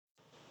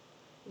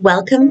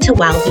Welcome to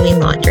While Doing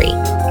Laundry,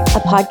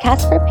 a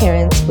podcast for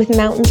parents with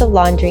mountains of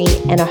laundry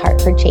and a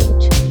heart for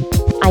change.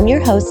 I'm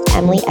your host,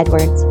 Emily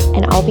Edwards,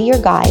 and I'll be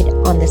your guide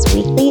on this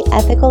weekly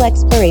ethical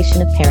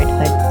exploration of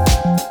parenthood.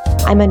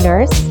 I'm a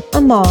nurse, a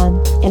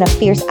mom, and a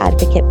fierce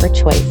advocate for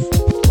choice.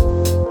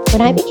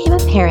 When I became a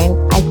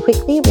parent, I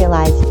quickly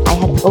realized I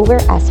had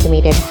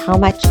overestimated how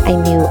much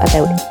I knew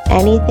about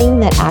anything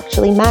that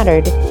actually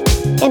mattered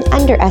and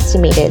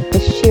underestimated the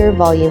sheer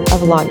volume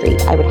of laundry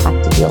I would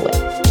have to deal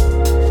with.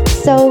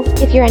 So,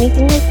 if you're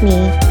anything like me,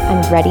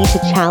 I'm ready to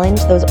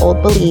challenge those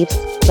old beliefs,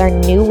 learn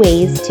new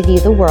ways to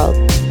view the world,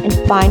 and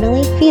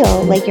finally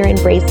feel like you're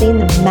embracing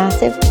the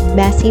massive,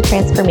 messy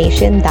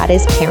transformation that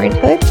is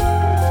parenthood.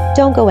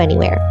 Don't go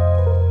anywhere.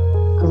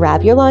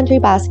 Grab your laundry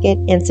basket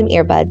and some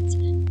earbuds,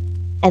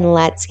 and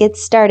let's get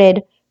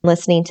started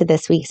listening to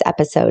this week's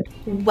episode.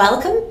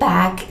 Welcome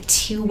back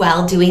to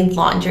While Doing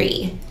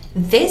Laundry.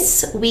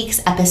 This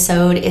week's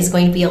episode is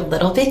going to be a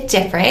little bit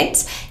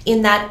different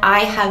in that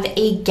I have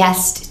a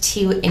guest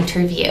to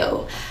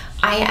interview.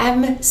 I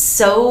am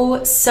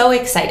so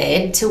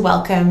excited to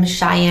welcome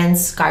Cheyenne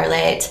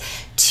Scarlett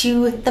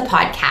to the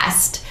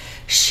podcast.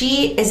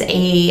 She is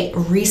a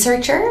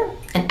researcher,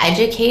 an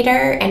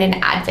educator, and an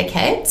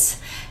advocate.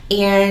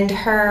 And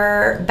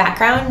her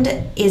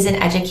background is in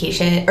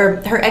education, or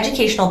her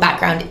educational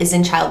background is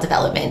in child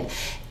development.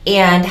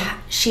 And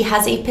she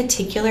has a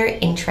particular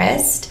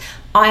interest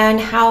on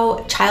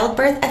how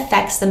childbirth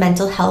affects the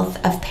mental health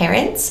of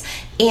parents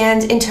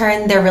and in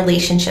turn their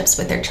relationships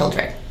with their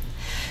children.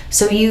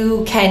 So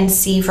you can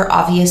see for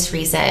obvious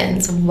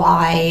reasons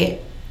why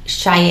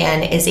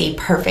Cheyenne is a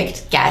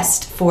perfect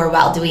guest for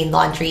While Doing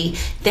Laundry.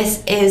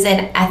 This is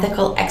an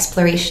ethical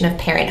exploration of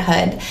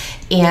parenthood,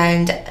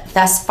 and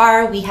thus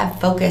far we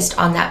have focused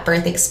on that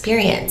birth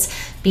experience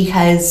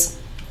because,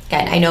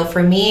 again, I know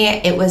for me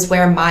it was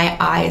where my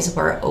eyes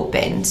were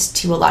opened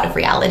to a lot of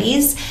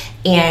realities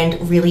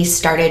and really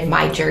started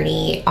my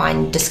journey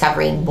on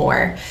discovering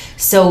more.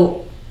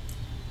 So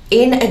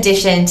in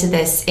addition to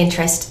this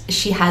interest,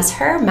 she has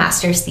her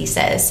master's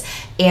thesis,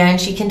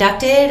 and she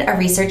conducted a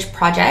research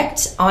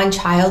project on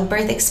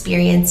childbirth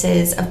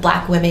experiences of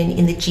Black women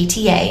in the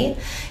GTA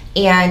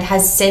and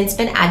has since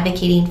been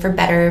advocating for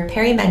better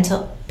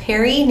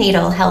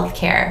perinatal health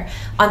care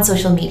on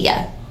social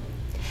media.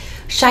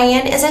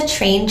 Cheyenne is a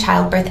trained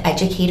childbirth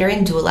educator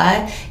and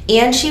doula,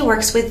 and she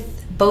works with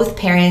both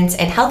parents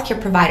and healthcare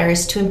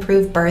providers to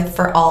improve birth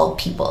for all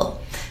people.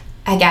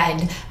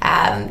 Again,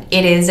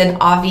 it is an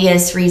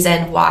obvious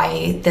reason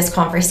why this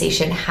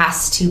conversation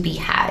has to be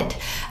had.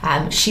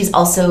 She's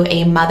also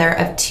a mother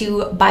of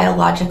 2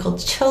 biological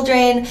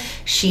children.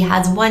 She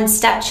has 1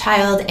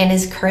 stepchild and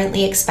is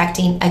currently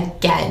expecting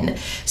again.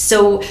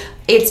 So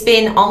it's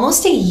been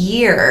almost a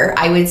year,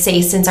 I would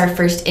say, since our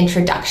first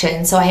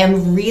introduction. So I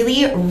am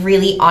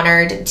really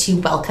honored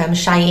to welcome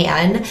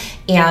Cheyenne.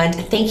 And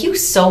thank you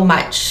so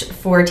much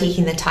for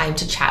taking the time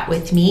to chat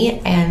with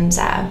me. And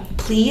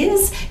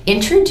please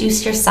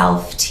introduce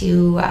yourself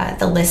to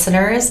the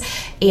listeners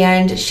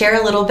and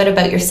share a little bit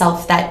about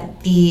yourself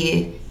that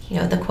the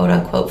quote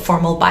unquote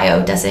formal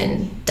bio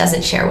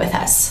doesn't share with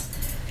us.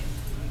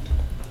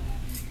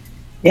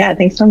 Yeah,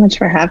 thanks so much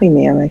for having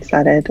me. I'm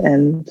excited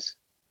and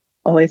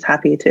always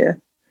happy to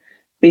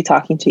be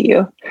talking to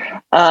you.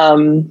 My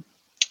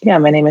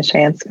name is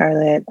Cheyenne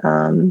Scarlett.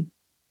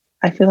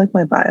 I feel like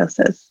my bio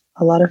says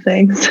a lot of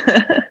things.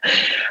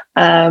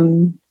 I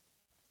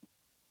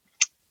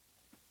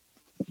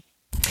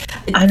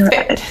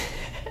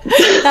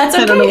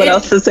don't know what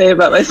else to say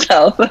about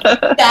myself.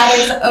 That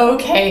is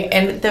okay.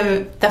 And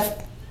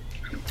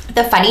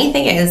the funny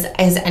thing is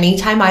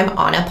anytime I'm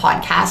on a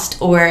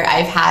podcast or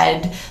I've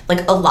had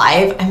like a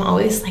live, I'm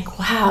always like,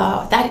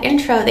 wow, that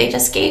intro they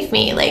just gave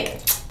me,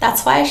 like,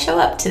 that's why I show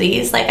up to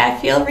these. Like, I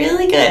feel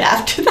really good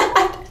after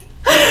that.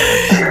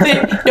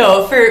 But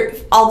no, for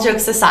all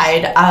jokes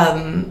aside,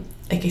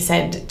 like I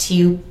said to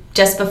you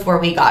just before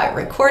we got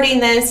recording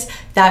this,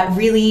 that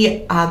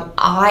really,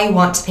 I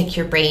want to pick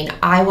your brain.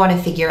 I want to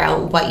figure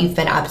out what you've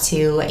been up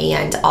to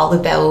and all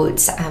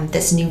about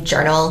this new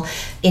journal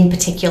in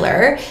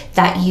particular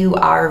that you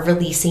are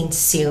releasing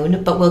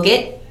soon, but we'll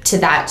get to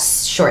that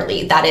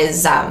shortly. That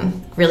is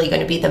really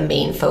going to be the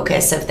main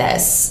focus of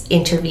this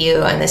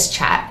interview and this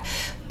chat.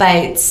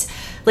 But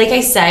like I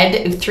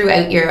said,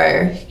 throughout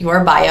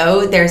your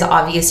bio, there's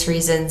obvious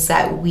reasons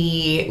that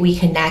we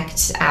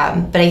connect,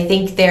 but I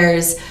think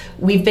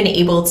we've been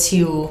able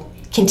to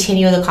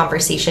continue the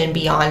conversation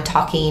beyond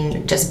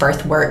talking just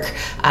birth work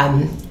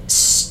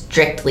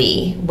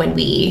strictly when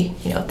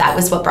that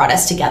was what brought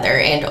us together.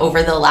 And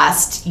over the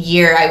last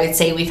year, I would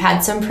say we've had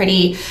some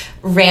pretty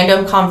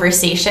random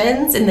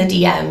conversations in the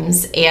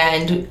DMs,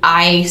 and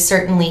I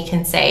certainly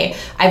can say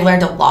I've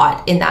learned a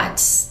lot in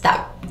that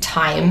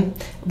time,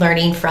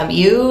 learning from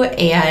you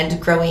and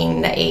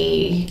growing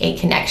a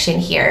connection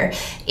here.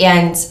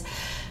 And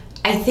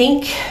I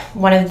think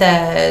one of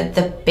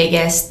the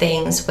biggest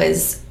things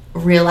was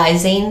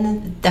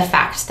realizing the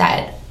fact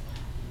that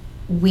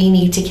we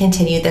need to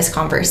continue this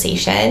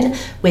conversation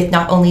with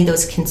not only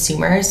those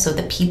consumers, so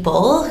the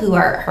people who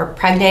are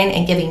pregnant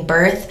and giving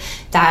birth,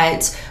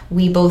 that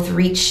we both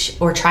reach,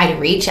 or try to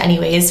reach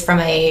anyways, from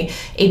a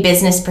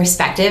business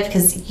perspective,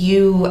 because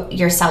you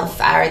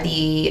yourself are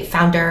the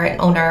founder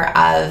and owner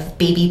of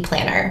Baby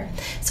Planner.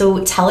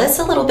 So tell us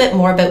a little bit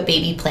more about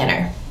Baby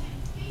Planner.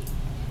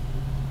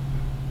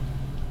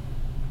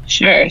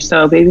 Sure.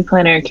 So Baby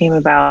Planner came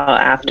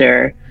about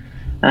after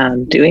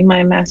doing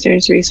my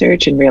master's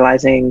research and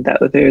realizing that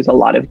there's a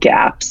lot of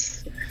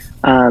gaps,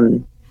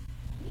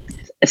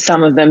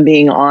 some of them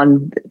being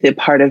on the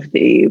part of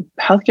the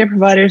healthcare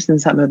providers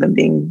and some of them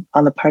being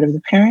on the part of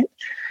the parent.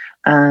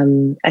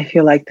 I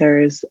feel like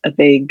there's a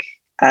big,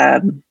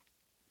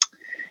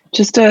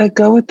 just a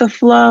go with the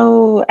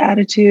flow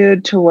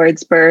attitude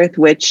towards birth,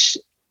 which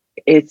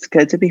it's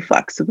good to be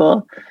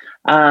flexible.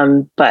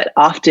 But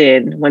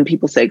often when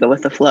people say go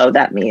with the flow,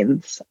 that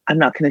means I'm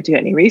not going to do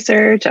any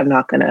research. I'm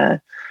not going to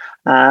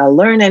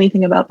learn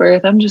anything about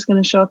birth. I'm just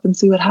going to show up and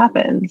see what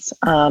happens.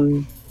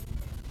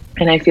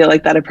 And I feel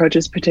like that approach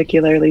is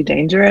particularly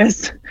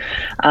dangerous.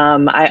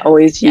 I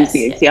always use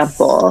the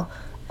example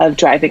of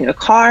driving a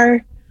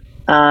car.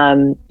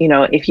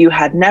 If you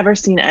had never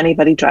seen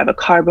anybody drive a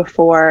car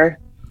before,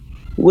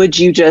 would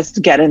you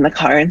just get in the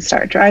car and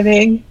start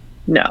driving?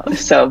 No.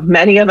 So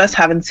many of us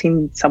haven't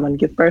seen someone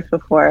give birth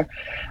before.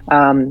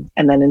 And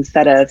then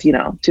instead of,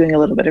 doing a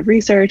little bit of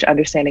research,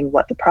 understanding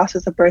what the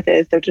process of birth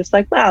is, they're just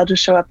like, well, I'll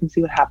just show up and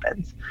see what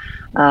happens.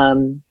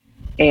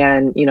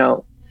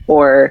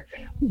 Or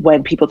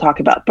when people talk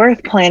about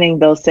birth planning,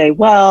 they'll say,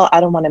 well,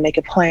 I don't want to make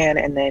a plan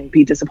and then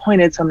be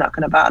disappointed, so I'm not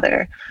going to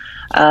bother.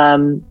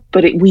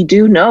 But we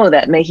do know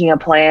that making a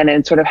plan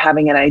and sort of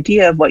having an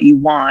idea of what you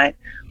want,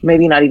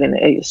 maybe not even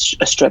a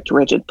strict,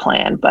 rigid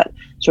plan, but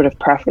sort of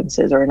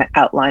preferences or an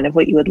outline of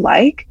what you would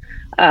like,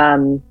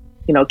 can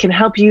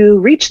help you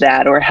reach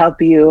that or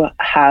help you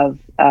have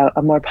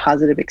a more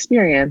positive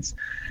experience.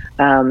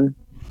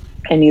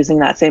 And using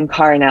that same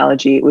car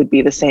analogy, it would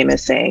be the same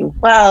as saying,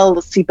 well,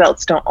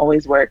 seatbelts don't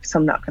always work, so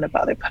I'm not going to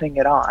bother putting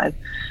it on.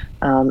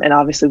 And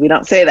obviously we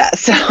don't say that.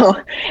 So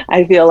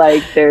I feel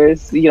like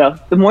there's, the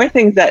more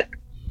things that,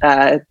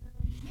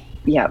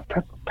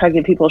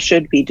 pregnant people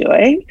should be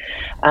doing.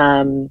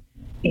 And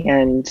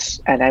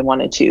I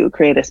wanted to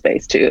create a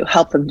space to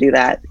help them do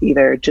that,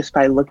 either just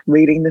by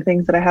reading the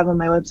things that I have on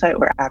my website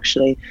or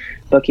actually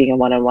booking a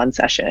one-on-one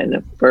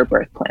session for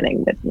birth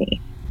planning with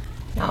me.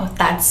 No,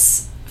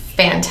 that's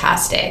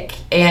fantastic.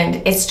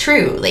 And it's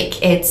true.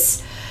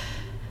 It's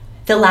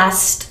the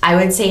last, I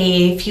would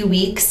say, few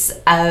weeks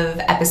of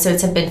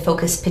episodes have been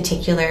focused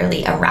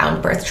particularly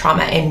around birth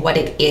trauma and what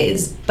it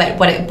is. But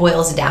what it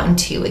boils down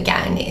to,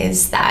 again,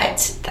 is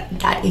that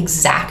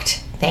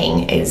exact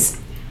thing is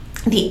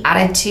the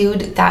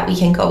attitude that we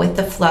can go with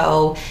the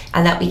flow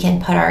and that we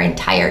can put our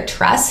entire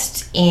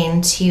trust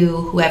into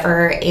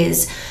whoever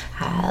is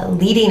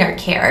leading our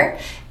care.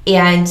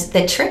 And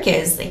the trick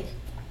is,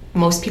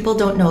 most people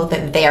don't know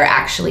that they're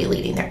actually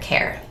leading their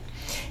care.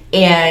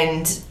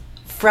 And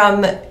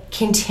from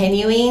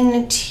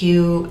continuing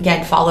to,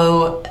 again,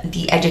 follow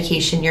the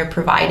education you're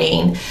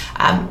providing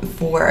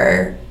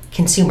for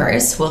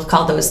consumers, we'll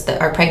call those,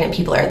 our pregnant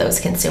people are those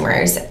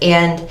consumers,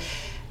 and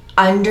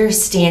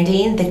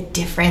understanding the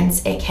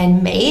difference it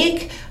can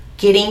make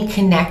getting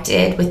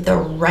connected with the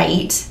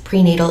right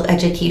prenatal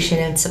education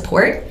and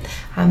support,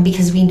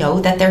 because we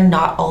know that they're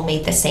not all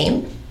made the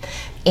same.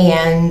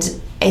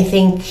 And I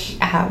think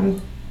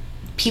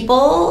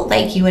people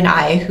like you and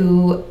I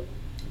who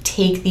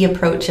take the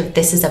approach of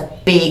this is a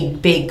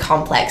big, big,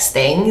 complex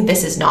thing.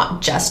 This is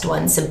not just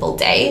one simple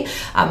day.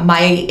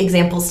 My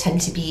examples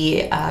tend to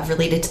be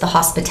related to the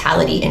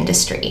hospitality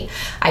industry.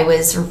 I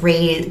was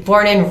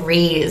born and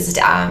raised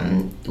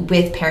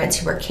with parents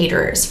who were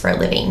caterers for a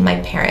living.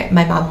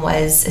 My mom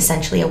was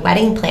essentially a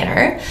wedding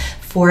planner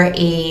for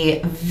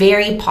a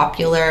very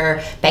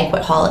popular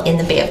banquet hall in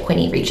the Bay of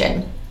Quinte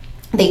region.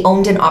 They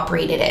owned and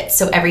operated it.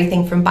 So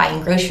everything from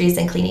buying groceries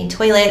and cleaning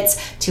toilets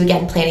to,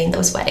 again, planning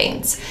those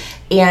weddings.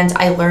 And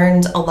I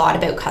learned a lot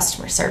about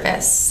customer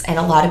service and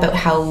a lot about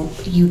how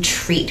you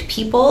treat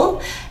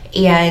people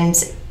and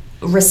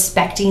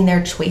respecting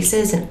their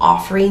choices and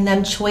offering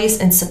them choice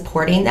and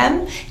supporting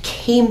them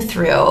came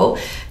through,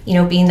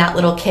 being that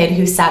little kid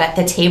who sat at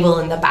the table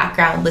in the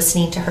background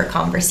listening to her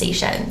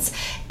conversations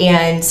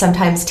and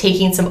sometimes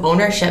taking some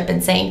ownership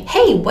and saying,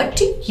 hey, what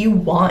do you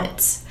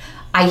want?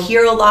 I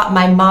hear a lot,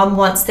 my mom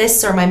wants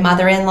this, or my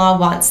mother-in-law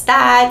wants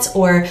that,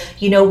 or,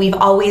 we've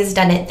always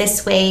done it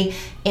this way.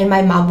 And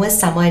my mom was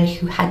someone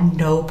who had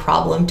no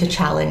problem to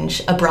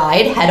challenge a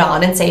bride head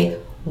on and say,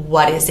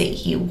 what is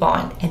it you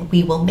want? And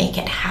we will make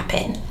it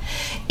happen.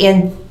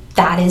 And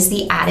that is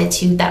the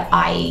attitude that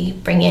I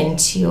bring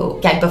into,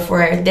 again,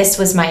 before this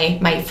was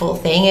my full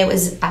thing, it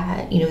was,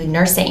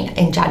 nursing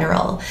in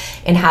general,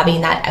 and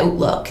having that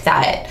outlook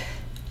that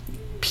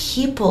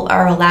people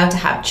are allowed to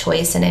have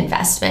choice and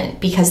investment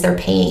because they're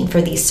paying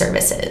for these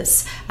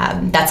services.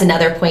 That's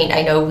another point.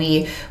 I know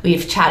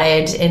we've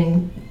chatted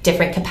in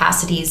different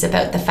capacities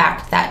about the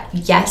fact that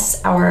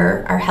yes,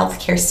 our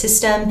healthcare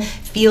system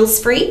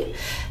feels free.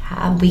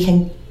 We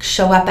can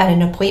show up at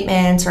an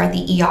appointment or at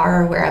the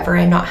ER or wherever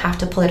and not have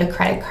to pull out a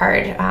credit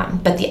card.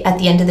 But at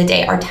the end of the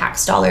day, our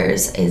tax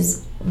dollars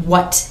is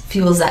what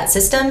fuels that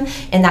system,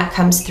 and that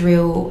comes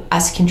through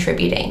us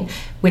contributing,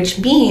 which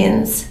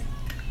means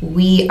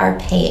we are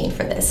paying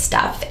for this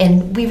stuff,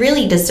 and we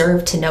really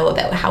deserve to know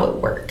about how it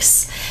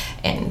works.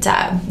 And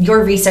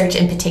your research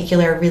in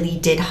particular really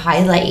did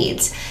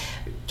highlight,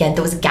 again,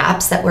 those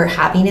gaps that we're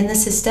having in the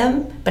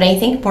system, but I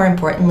think more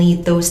importantly,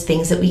 those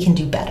things that we can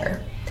do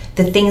better,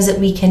 the things that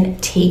we can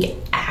take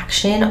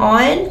action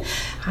on,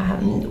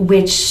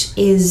 which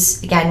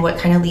is, again, what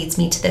kind of leads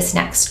me to this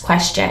next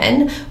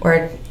question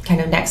or kind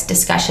of next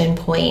discussion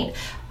point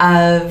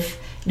of,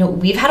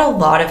 we've had a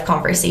lot of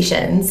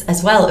conversations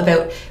as well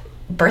about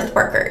birth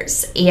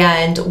workers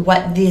and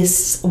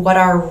what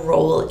our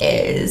role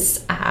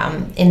is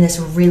in this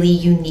really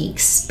unique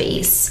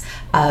space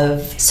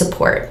of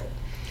support.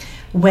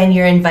 When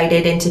you're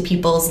invited into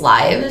people's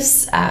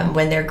lives,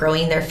 when they're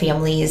growing their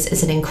families,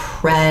 is an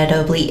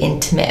incredibly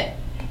intimate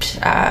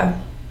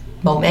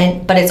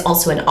moment, but it's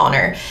also an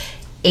honor.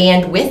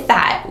 And with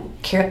that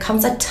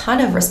comes a ton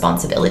of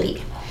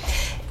responsibility.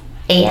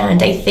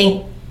 And I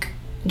think,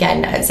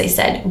 again, as I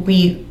said,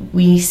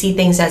 we see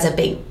things as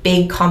a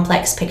big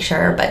complex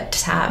picture,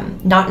 but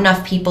not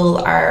enough people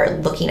are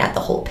looking at the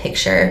whole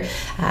picture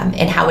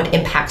and how it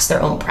impacts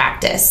their own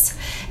practice.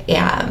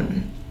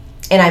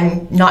 And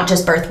I'm not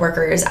just birth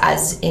workers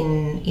as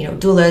in,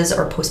 doulas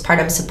or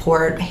postpartum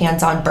support,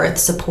 hands-on birth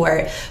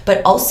support,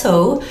 but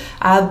also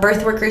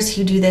birth workers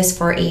who do this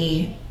for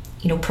a,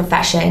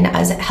 profession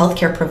as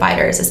healthcare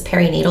providers, as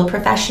perinatal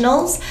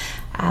professionals.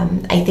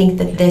 I think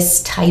that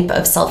this type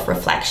of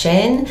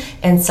self-reflection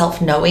and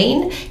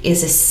self-knowing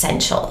is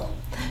essential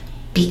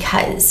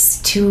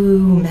because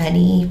too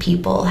many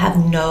people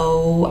have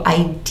no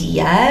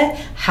idea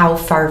how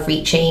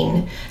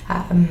far-reaching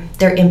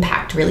their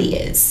impact really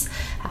is.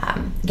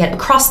 Again,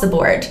 across the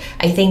board,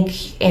 I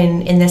think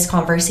in this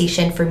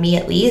conversation, for me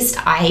at least,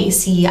 I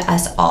see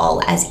us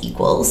all as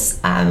equals.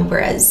 We're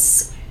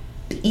as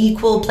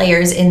equal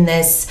players in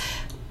this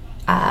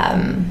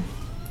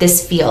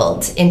this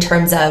field in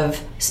terms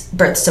of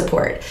birth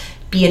support,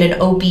 be it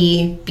an OB,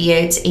 be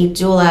it a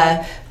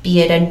doula,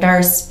 be it a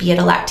nurse, be it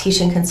a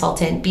lactation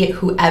consultant, be it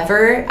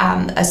whoever,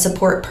 a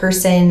support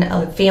person,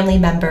 a family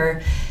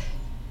member.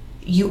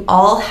 You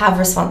all have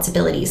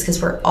responsibilities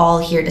because we're all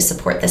here to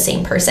support the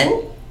same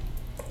person.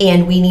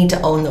 And we need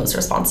to own those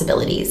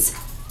responsibilities.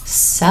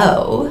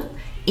 So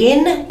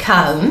in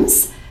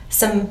comes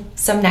some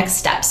next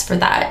steps for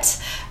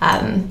that.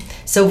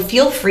 So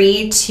feel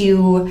free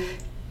to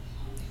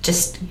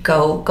just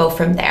go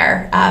from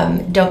there.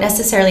 Don't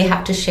necessarily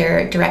have to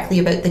share directly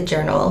about the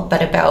journal,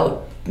 but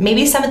about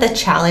maybe some of the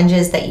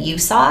challenges that you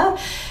saw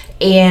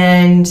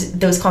and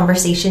those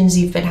conversations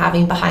you've been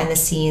having behind the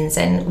scenes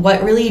and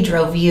what really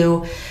drove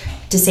you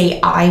to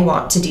say, I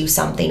want to do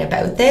something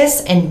about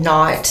this, and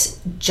not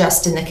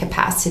just in the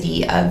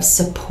capacity of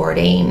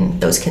supporting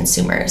those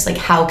consumers. Like,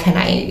 how can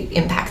I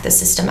impact the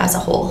system as a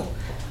whole?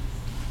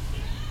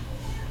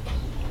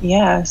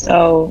 Yeah,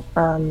 so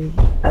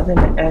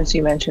as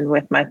you mentioned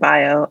with my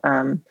bio,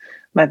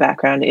 my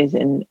background is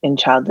in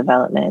child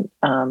development.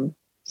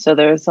 So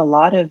there's a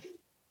lot of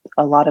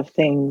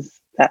things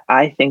that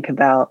I think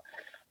about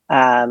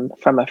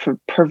from a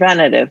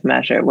preventative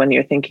measure. When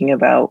you're thinking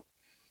about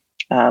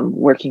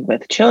working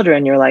with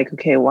children, you're like,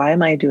 okay, why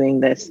am I doing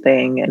this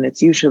thing? And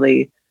it's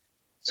usually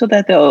so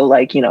that they'll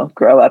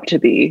grow up to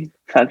be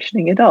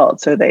functioning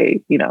adults, or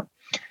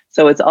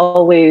so it's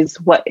always,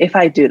 what if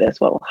I do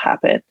this, what will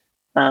happen?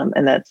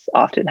 And that's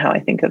often how I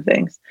think of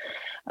things.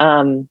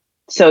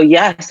 So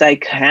yes, I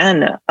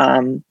can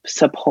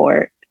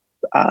support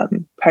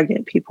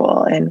pregnant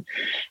people and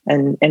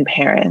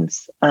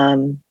parents.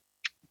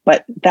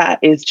 But that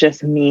is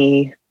just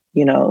me,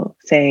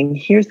 saying,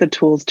 here's the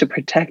tools to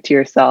protect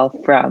yourself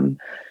from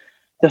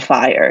the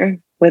fire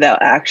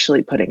without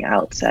actually putting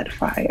out said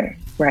fire,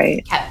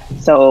 right?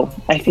 So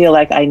I feel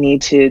like I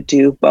need to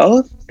do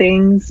both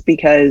things,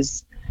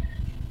 because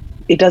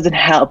it doesn't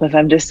help if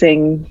I'm just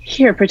saying,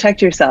 here,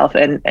 protect yourself.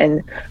 And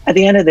at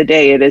the end of the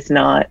day, it is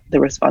not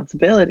the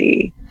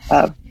responsibility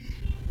of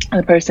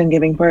the person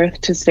giving birth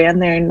to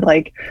stand there and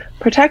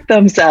protect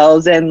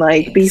themselves and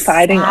be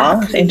fighting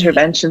off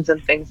interventions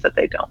and things that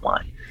they don't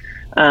want.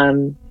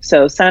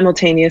 So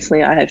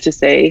simultaneously, I have to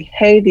say,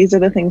 hey, these are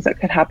the things that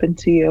could happen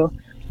to you,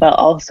 but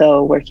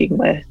also working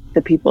with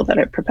the people that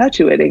are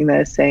perpetuating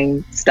this,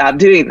 saying, stop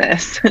doing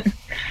this.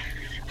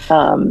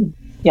 So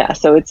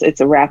it's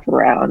a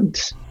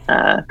wraparound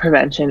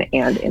prevention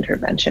and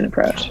intervention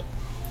approach.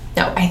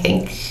 No, I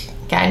think,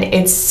 again,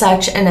 it's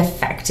such an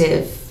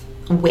effective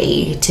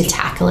way to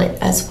tackle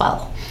it as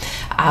well.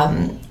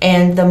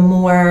 And the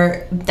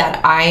more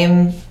that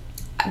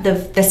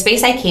the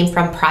space I came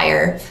from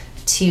prior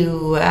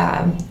to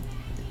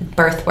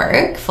birth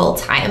work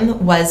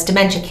full-time was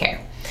dementia care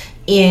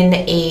in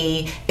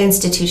a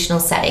institutional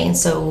setting.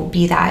 So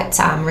be that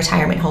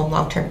retirement home,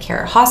 long-term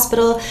care,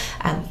 hospital,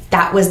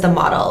 that was the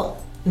model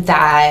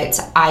that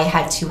I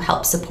had to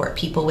help support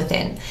people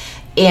within.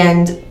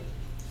 And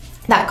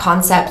that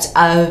concept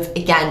of,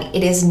 again,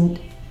 it is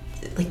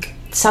like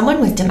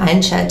someone with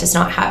dementia does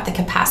not have the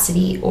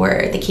capacity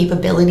or the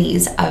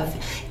capabilities of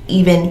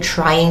even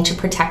trying to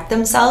protect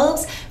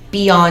themselves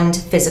beyond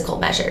physical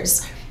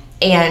measures.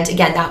 And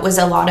again, that was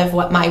a lot of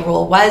what my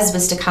role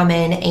was to come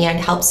in and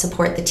help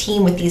support the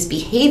team with these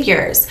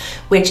behaviors,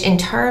 which in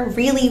turn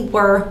really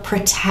were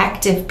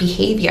protective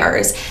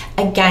behaviors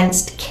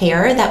against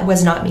care that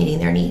was not meeting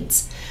their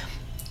needs.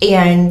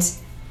 And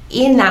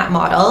in that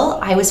model,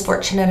 I was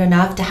fortunate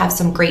enough to have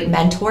some great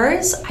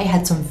mentors. I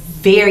had some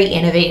very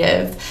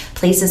innovative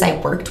places I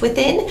worked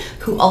within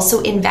who also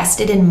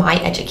invested in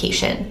my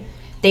education.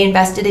 They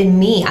invested in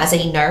me as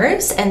a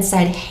nurse and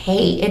said,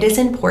 hey, it is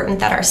important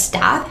that our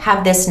staff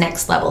have this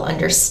next level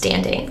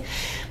understanding.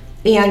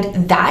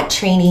 And that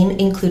training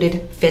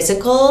included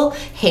physical,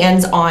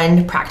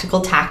 hands-on,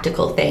 practical,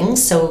 tactical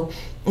things. So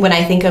when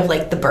I think of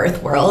like the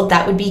birth world,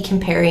 that would be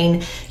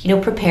preparing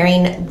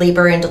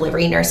labor and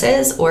delivery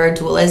nurses or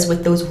doulas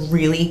with those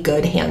really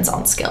good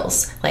hands-on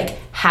skills. Like,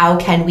 how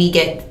can we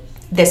get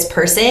this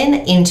person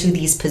into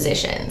these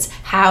positions?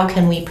 How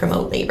can we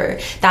promote labor?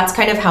 That's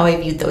kind of how I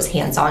viewed those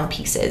hands-on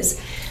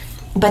pieces.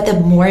 But the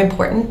more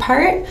important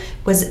part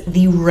was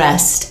the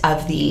rest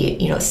of the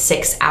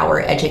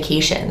 6-hour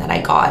education that I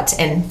got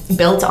and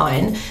built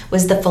on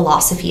was the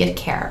philosophy of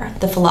care,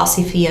 the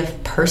philosophy of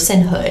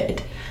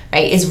personhood,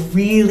 right? Is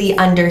really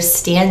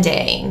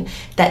understanding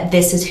that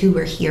this is who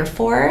we're here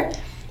for,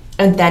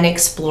 and then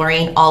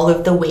exploring all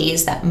of the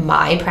ways that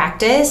my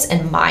practice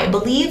and my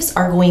beliefs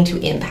are going to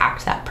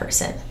impact that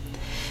person.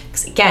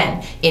 Because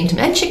again, in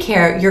dementia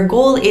care, your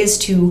goal is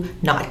to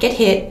not get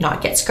hit,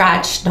 not get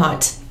scratched,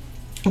 as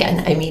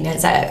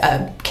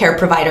a care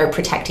provider,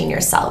 protecting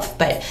yourself.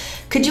 But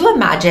could you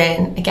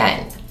imagine,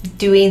 again,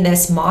 doing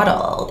this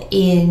model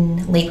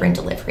in labor and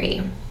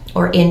delivery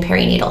or in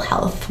perinatal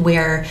health,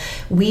 where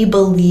we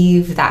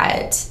believe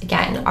that,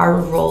 again, our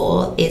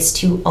role is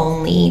to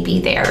only be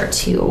there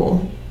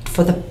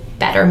for the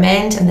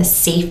betterment and the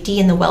safety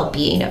and the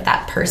well-being of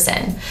that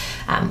person.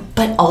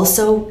 But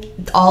also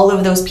all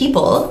of those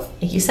people,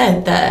 like you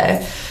said,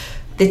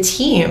 the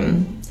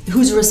team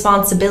whose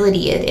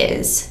responsibility it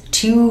is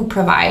to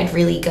provide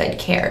really good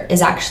care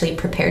is actually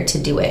prepared to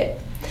do it.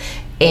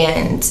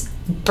 And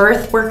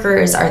birth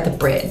workers are the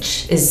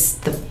bridge, is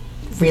the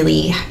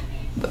really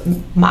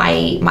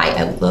my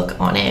outlook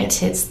on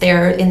it. It's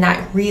they're in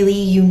that really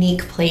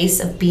unique place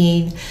of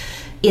being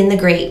in the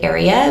gray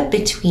area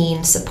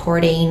between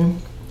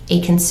supporting a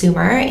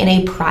consumer in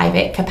a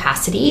private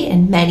capacity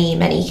in many,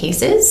 many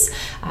cases,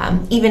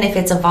 even if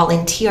it's a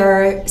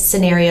volunteer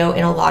scenario.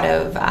 In a lot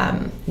of,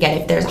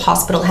 again, if there's a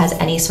hospital has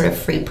any sort of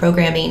free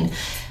programming,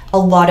 a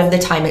lot of the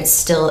time it's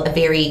still a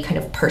very kind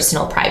of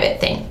personal, private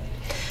thing.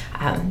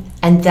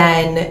 And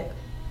then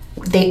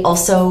they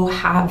also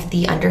have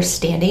the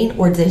understanding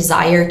or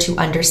desire to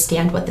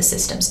understand what the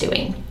system's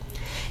doing.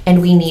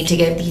 And we need to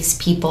give these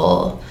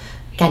people,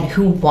 again,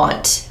 who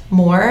want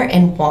more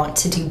and want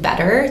to do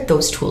better,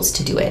 those tools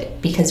to do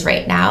it. Because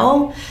right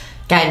now,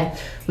 again,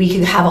 we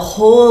could have a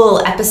whole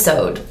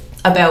episode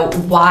about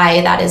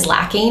why that is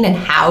lacking and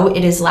how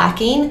it is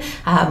lacking.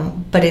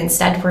 But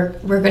instead,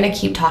 we're going to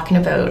keep talking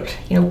about,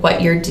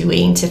 what you're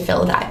doing to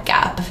fill that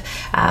gap.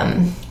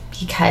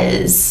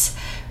 Because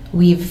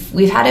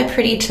we've had a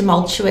pretty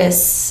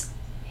tumultuous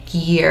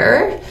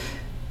year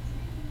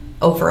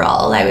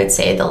overall, I would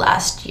say, the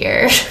last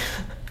year.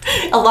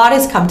 A lot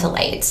has come to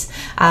light.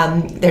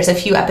 There's a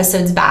few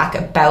episodes back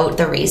about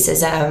the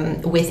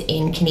racism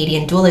within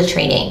Canadian doula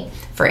training,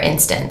 for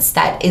instance,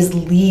 that is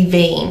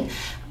leaving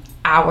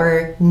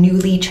our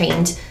newly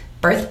trained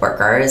birth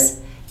workers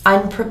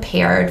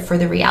unprepared for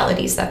the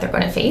realities that they're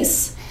going to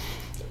face.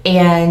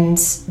 And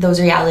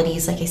those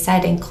realities, like I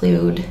said,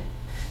 include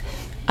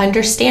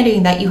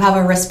understanding that you have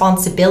a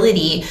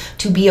responsibility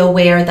to be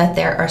aware that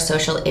there are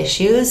social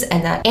issues,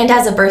 and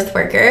as a birth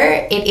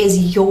worker, it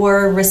is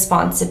your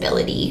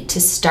responsibility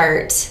to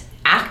start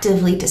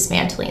actively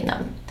dismantling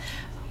them.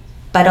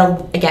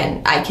 But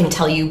again, I can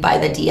tell you by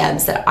the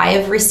DMs that I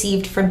have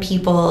received from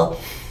people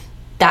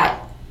that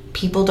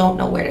people don't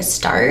know where to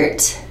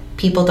start,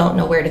 people don't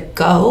know where to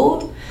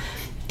go.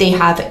 They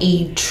have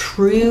a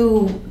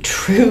true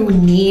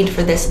need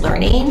for this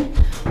learning.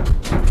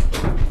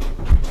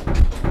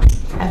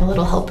 I have a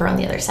little helper on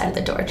the other side of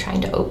the door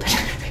trying to open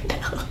it right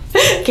now.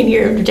 I can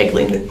hear him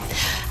jiggling.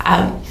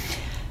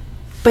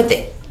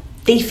 But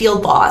they feel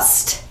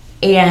lost.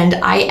 And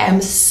I am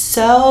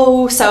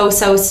so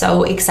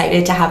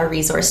excited to have a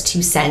resource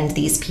to send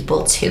these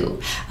people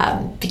to.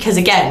 Because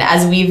again,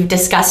 as we've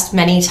discussed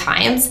many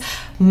times,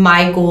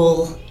 my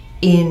goal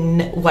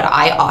in what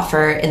I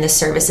offer in the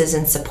services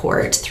and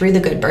support through the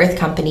Good Birth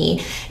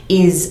Company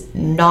is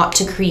not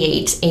to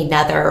create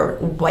another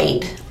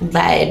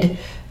white-led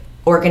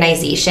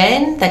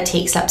organization that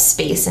takes up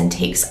space and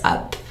takes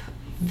up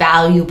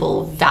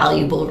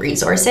valuable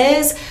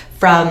resources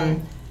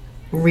from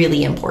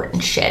really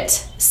important shit,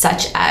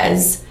 such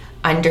as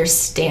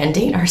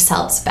understanding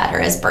ourselves better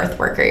as birth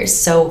workers.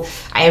 So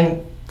I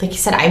am, like you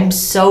said, I'm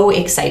so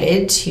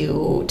excited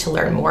to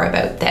learn more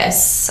about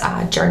this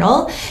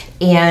journal.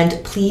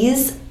 And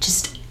please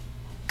just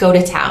go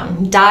to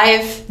town,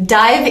 dive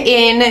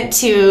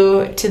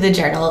into the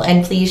journal,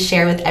 and please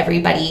share with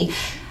everybody,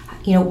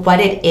 you know, what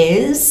it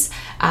is,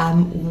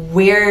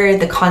 where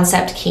the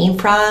concept came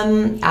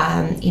from,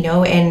 you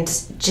know, and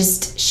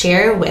just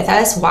share with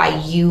us why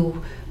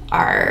you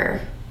are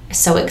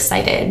so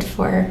excited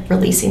for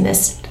releasing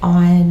this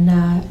on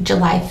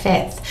July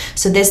 5th.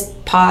 So this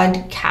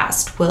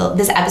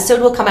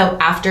episode will come out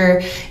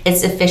after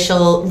its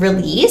official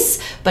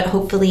release, but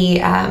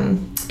hopefully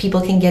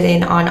people can get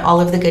in on all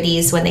of the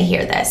goodies when they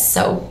hear this.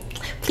 So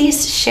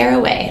please share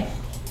away.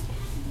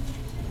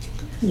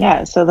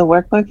 Yeah, so the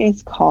workbook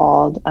is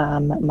called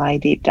My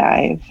Deep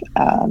Dive,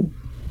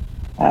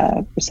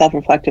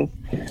 Self-Reflective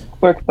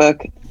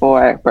Workbook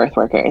for Birth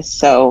Workers.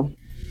 So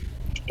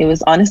it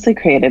was honestly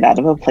created out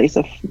of a place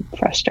of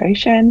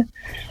frustration,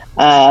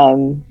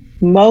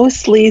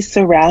 mostly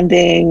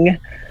surrounding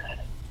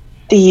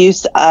the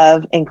use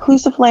of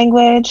inclusive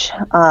language,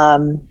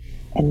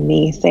 and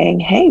me saying,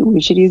 hey,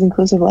 we should use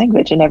inclusive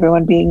language, and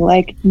everyone being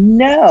like,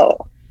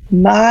 no,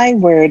 my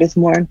word is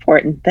more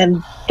important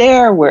than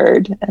their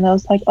word. And I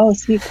was like, oh,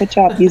 see, good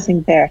job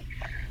using their.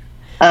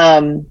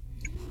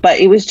 But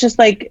it was just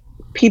like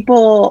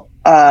people,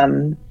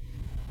 a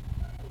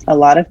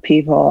lot of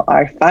people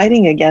are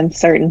fighting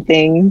against certain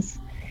things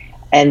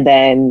and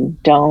then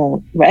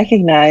don't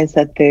recognize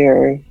that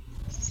they're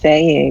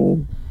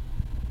saying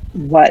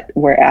what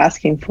we're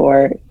asking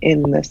for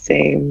in the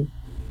same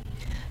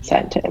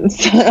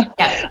sentence.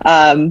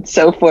 Yeah.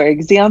 So for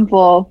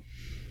example,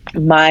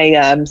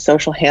 my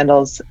social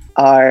handles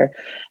are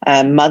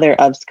Mother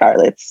of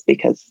Scarlets,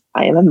 because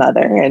I am a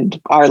mother and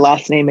our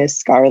last name is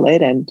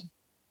Scarlet, and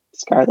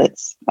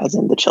Scarlets as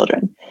in the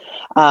children.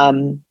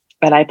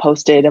 And I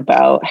posted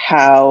about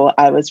how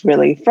I was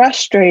really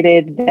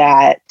frustrated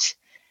that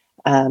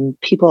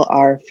people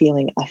are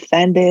feeling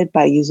offended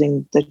by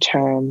using the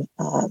term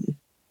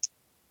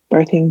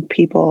birthing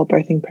people,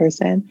 birthing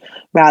person,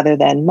 rather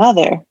than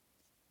mother.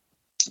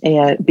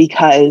 And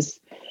because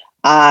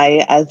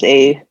I, as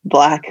a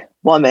Black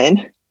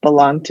woman,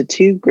 belong to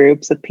two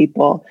groups of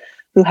people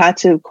who had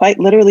to quite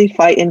literally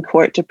fight in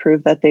court to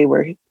prove that they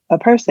were a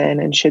person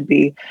and should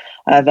be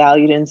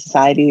valued in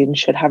society and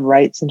should have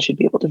rights and should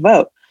be able to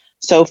vote.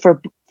 So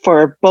for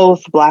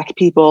both Black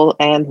people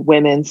and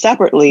women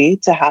separately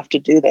to have to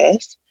do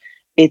this,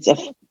 it's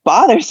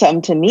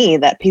bothersome to me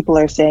that people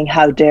are saying,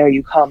 how dare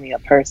you call me a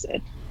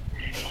person?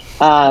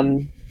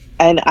 And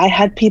I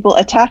had people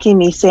attacking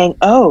me saying,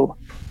 oh,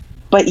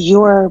 but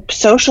your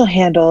social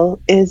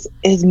handle is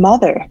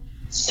mother.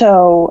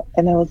 So,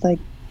 and I was like,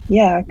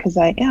 yeah, because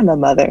I am a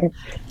mother.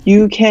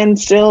 You can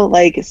still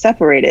like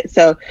separate it.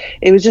 So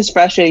it was just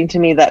frustrating to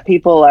me that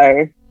people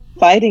are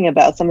fighting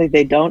about something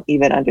they don't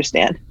even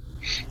understand.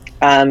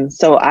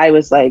 So I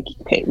was like,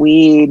 okay,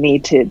 we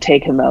need to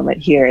take a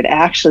moment here and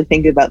actually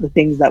think about the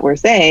things that we're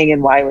saying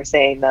and why we're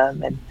saying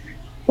them and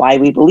why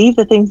we believe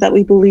the things that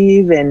we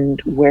believe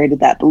and where did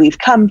that belief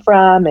come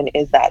from and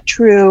is that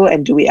true,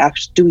 and do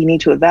we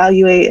need to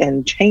evaluate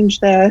and change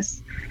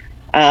this?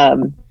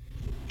 And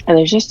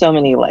there's just so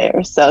many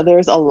layers. So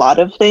there's a lot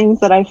of things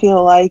that I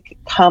feel like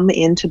come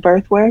into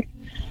birth work.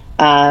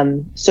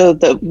 So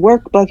the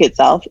workbook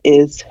itself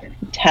is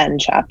 10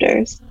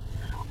 chapters.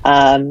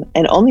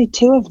 And only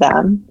 2 of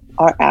them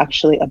are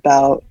actually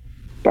about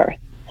birth.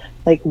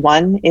 Like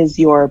one is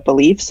your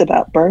beliefs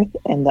about birth,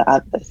 and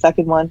the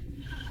second one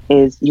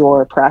is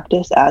your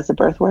practice as a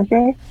birth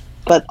worker.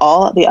 But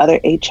all the other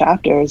 8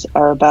 chapters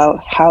are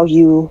about how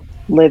you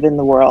live in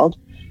the world,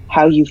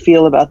 how you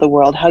feel about the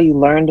world, how you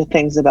learned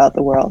things about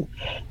the world.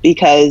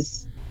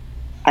 Because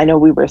I know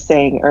we were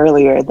saying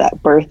earlier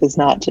that birth is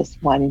not just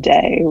one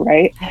day,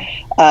 right?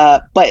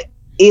 But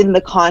in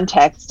the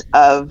context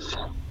of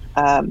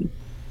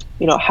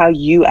how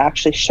you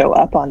actually show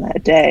up on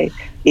that day,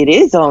 it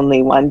is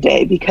only one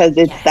day, because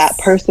it's that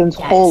person's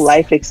whole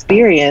life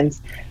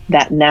experience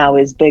that now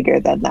is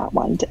bigger than that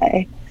one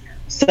day.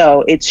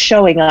 So it's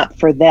showing up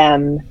for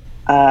them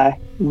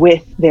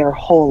with their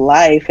whole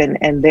life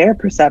and their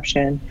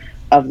perception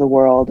of the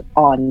world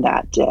on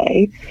that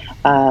day.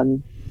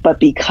 But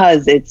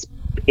because it's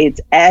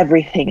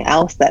everything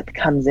else that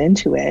comes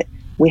into it,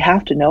 we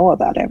have to know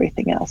about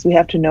everything else. We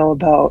have to know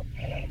about,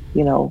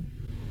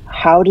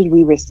 how did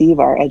we receive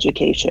our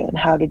education?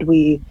 How did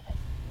we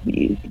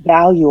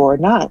value or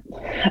not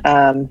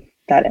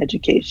that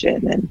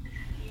education? And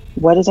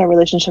what is our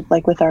relationship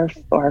like with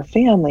our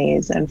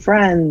families and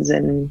friends?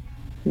 And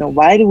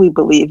why do we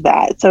believe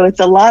that? So it's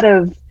a lot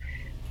of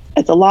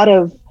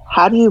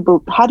how do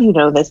you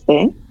know this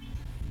thing?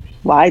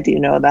 Why do you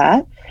know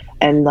that?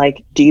 And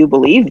do you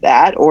believe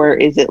that, or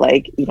is it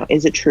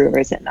is it true or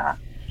is it not?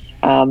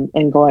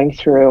 And going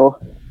through,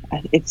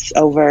 it's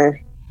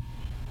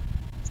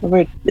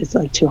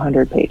like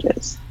 200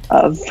 pages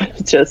of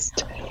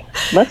just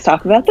let's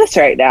talk about this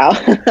right now.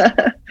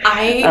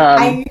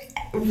 I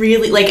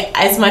really, like,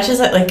 as much as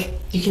like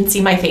you can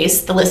see my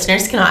face, the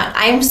listeners cannot.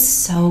 I'm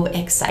so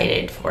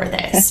excited for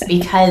this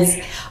because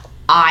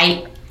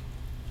I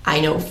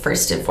know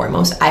first and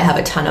foremost, I have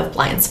a ton of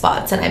blind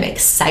spots and I'm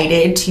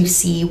excited to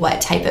see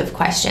what type of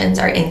questions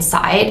are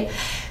inside,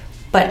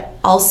 but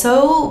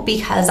also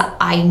because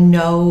I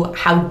know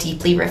how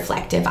deeply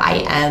reflective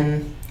I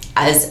am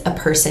as a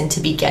person to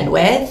begin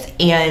with.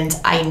 And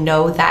I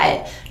know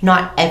that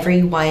not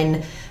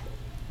everyone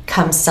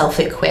comes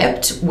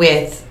self-equipped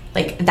with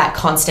like that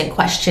constant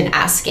question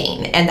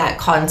asking and that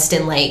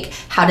constant like,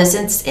 how does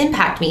this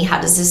impact me?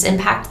 How does this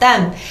impact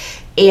them?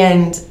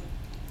 And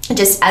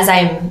just as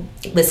I'm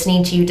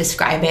listening to you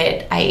describe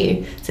it,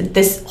 I said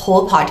this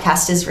whole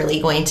podcast is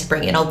really going to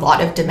bring in a lot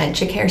of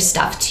dementia care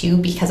stuff too,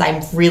 because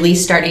I'm really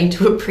starting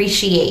to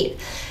appreciate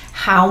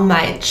how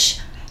much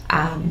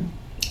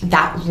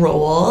that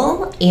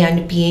role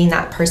and being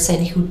that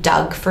person who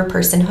dug for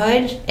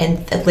personhood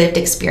and the lived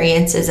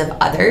experiences of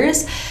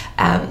others,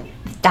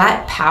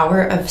 that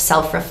power of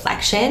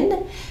self-reflection,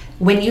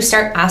 when you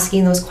start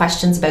asking those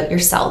questions about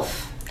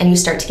yourself and you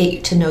start to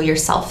get to know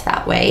yourself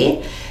that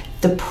way,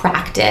 the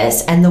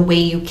practice and the way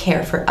you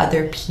care for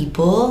other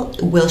people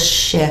will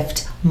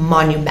shift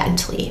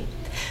monumentally,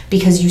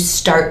 because you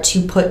start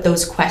to put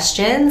those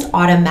questions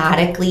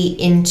automatically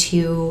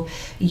into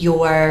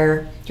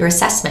your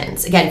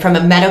assessments, again from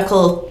a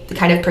medical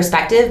kind of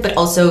perspective, but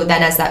also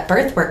then as that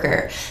birth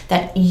worker,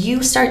 that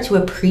you start to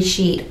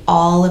appreciate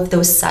all of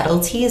those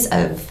subtleties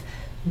of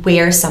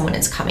where someone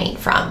is coming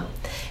from,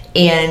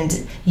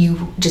 and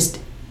you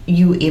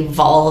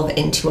evolve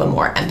into a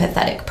more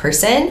empathetic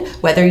person,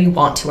 whether you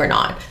want to or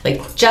not.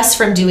 Like just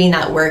from doing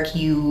that work,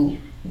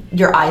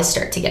 your eyes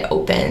start to get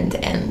opened,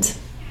 and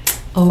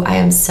I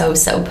am so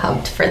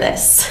pumped for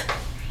this.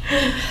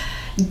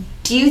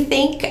 Do you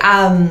think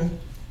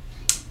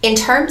in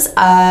terms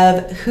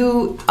of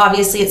who,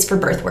 obviously it's for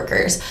birth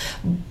workers,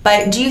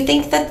 but do you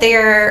think that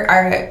there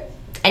are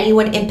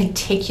anyone in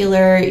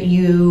particular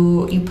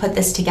you put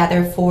this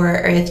together for,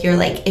 or if you're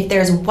like, if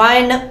there's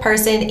one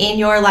person in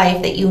your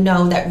life that you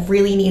know that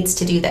really needs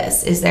to do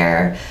this, is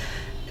there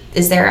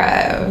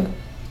a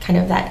kind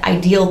of that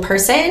ideal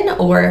person,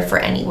 or for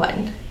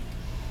anyone?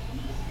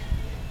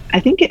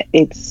 I think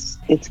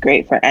it's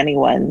great for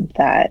anyone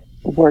that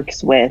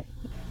works with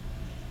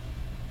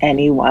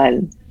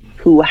anyone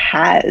who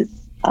has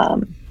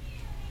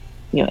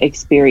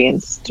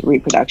experienced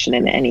reproduction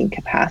in any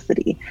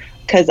capacity,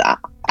 because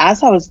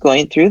as I was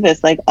going through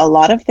this, like a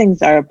lot of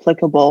things are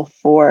applicable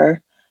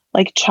for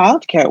like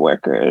childcare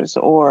workers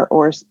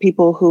or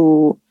people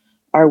who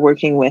are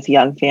working with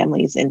young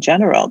families in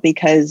general,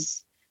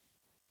 because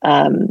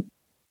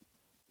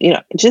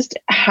just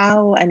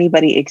how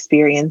anybody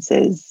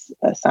experiences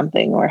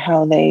something or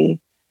how they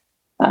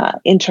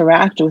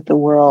interact with the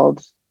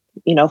world.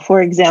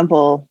 For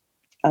example,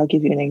 I'll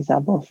give you an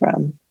example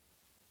from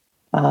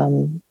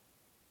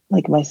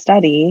like my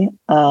study.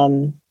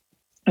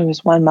 There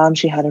was one mom,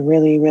 she had a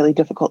really, really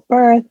difficult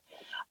birth.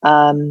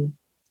 And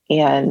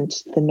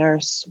the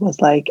nurse was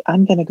like,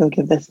 I'm going to go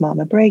give this mom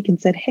a break, and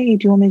said, hey,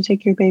 do you want me to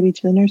take your baby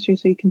to the nursery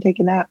so you can take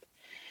a nap?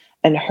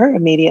 And her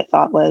immediate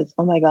thought was,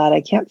 oh my God, I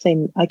can't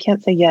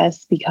say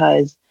yes,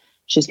 because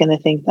she's going to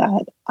think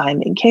that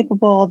I'm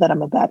incapable, that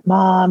I'm a bad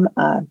mom.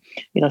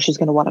 She's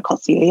going to want to call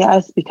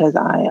CAS because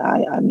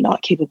I'm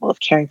not capable of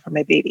caring for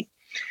my baby.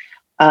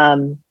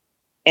 And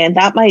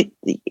that might,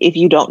 if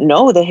you don't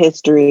know the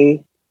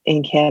history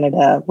in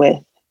Canada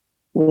with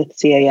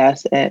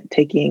CAS and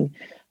taking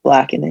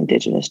Black and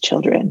Indigenous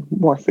children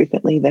more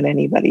frequently than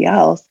anybody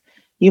else,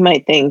 you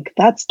might think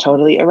that's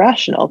totally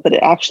irrational, but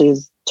it actually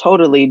is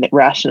totally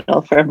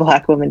rational for a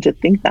Black woman to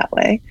think that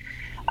way.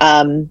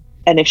 And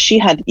if she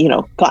had,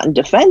 gotten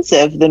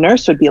defensive, the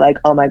nurse would be like,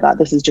 oh my God,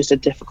 this is just a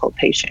difficult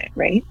patient,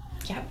 right?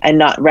 Yeah. And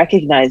not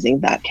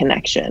recognizing that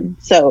connection.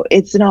 So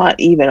it's not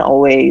even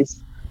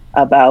always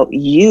about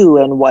you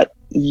and what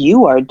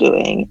you are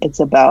doing.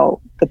 It's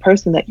about the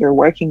person that you're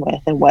working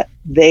with and what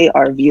they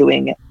are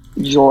viewing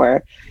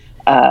your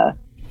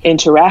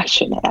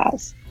interaction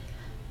as.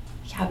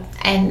 Yeah.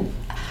 And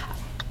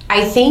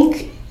I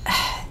think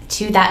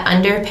to that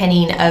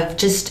underpinning of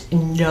just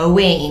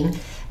knowing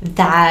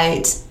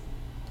that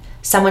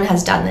someone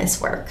has done this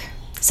work,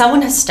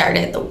 someone has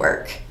started the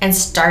work and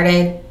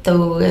started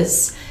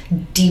those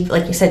deep,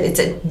 like you said, it's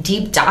a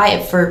deep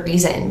dive for a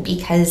reason,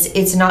 because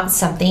it's not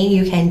something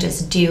you can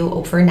just do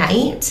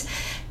overnight.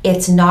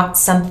 It's not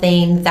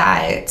something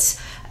that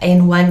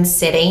in one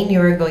sitting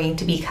you're going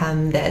to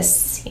become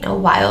this,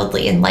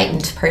 wildly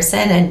enlightened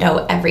person and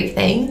know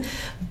everything.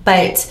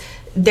 But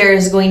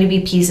there's going to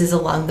be pieces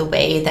along the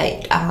way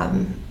that,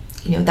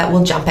 that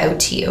will jump out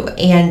to you.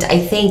 And I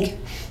think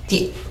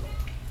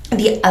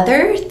the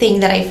other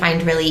thing that I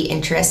find really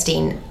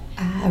interesting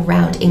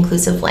around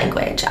inclusive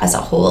language as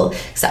a whole,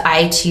 so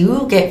I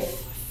too get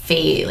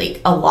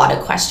a lot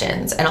of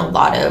questions and a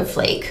lot of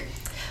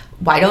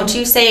why don't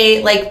you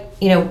say like,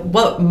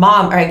 what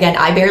mom, or again,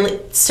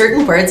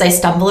 certain words I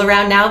stumble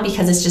around now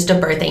because it's just a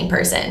birthing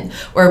person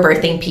or a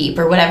birthing peep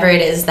or whatever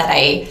it is that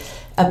a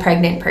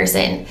pregnant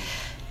person.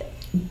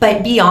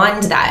 But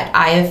beyond that,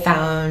 I have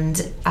found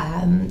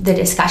the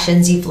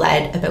discussions you've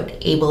led about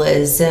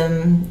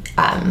ableism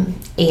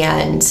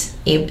and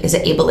is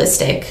it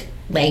ableistic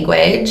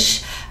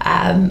language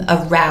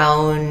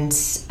around,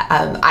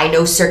 I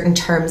know certain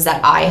terms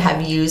that I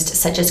have used,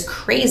 such as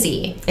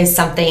crazy, is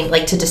something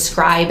like to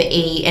describe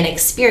an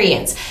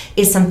experience,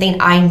 is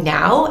something I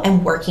now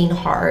am working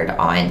hard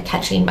on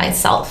catching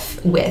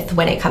myself with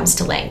when it comes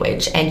to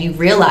language. And you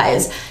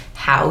realize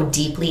how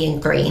deeply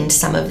ingrained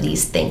some of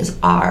these things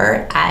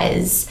are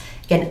as,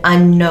 again,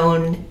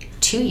 unknown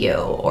to you,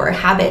 or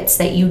habits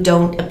that you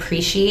don't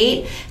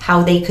appreciate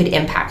how they could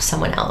impact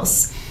someone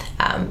else.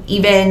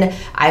 Even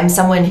I'm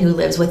someone who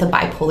lives with a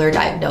bipolar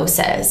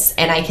diagnosis,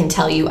 and I can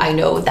tell you, I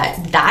know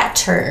that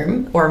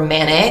term, or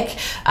manic,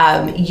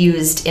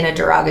 used in a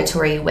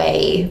derogatory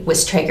way,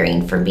 was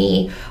triggering for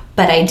me,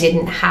 but I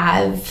didn't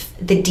have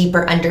the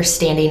deeper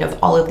understanding of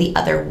all of the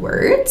other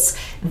words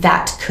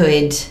that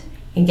could,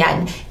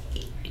 again,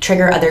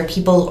 trigger other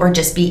people or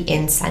just be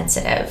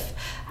insensitive.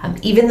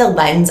 Even the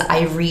lens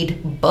I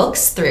read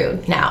books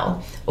through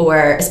now,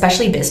 or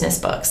especially business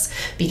books,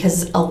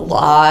 because a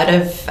lot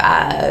of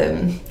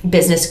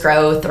business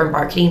growth or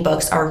marketing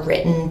books are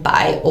written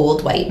by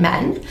old white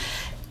men.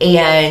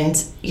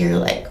 And you're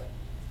like,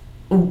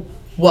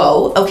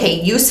 whoa, okay,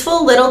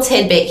 useful little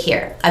tidbit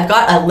here. I've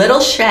got a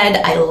little shred.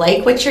 I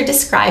like what you're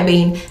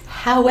describing.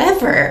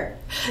 However,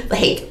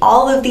 like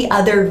all of the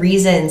other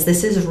reasons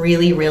this is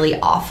really, really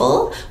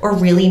awful or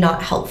really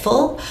not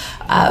helpful,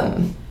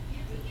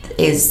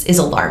 is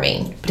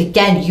alarming. But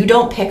again, you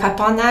don't pick up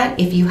on that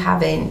if you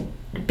haven't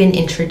been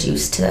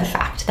introduced to the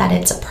fact that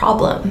it's a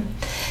problem.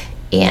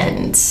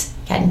 And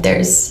again,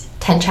 there's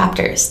 10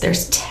 chapters,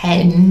 there's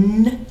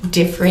 10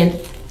 different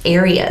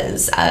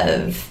areas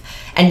of,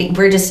 and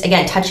we're just,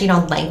 again, touching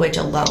on language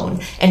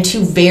alone, and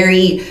two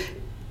very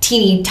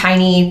teeny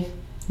tiny,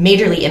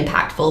 majorly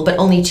impactful, but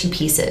only two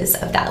pieces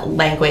of that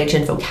language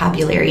and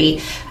vocabulary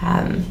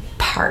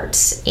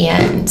part.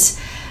 And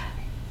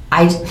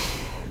I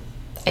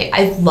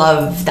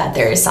love that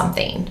there is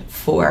something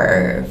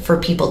for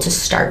people to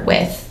start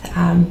with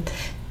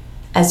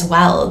as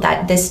well,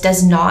 that this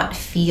does not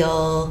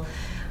feel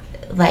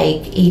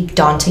like a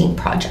daunting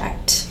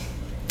project.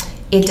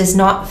 It does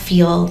not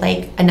feel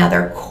like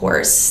another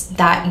course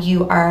that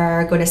you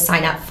are going to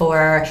sign up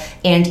for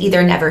and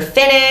either never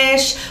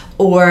finish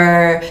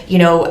or,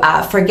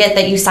 forget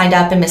that you signed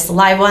up and missed the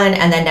live one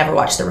and then never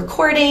watch the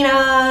recording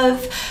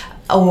of,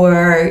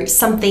 or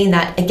something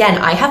that, again,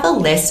 I have a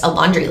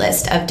laundry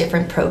list of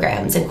different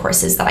programs and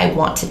courses that I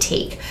want to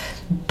take,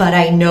 but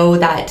I know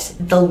that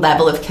the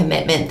level of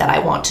commitment that I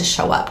want to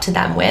show up to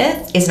them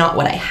with is not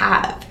what I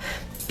have.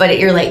 But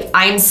you're like,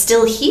 I'm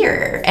still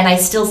here and I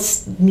still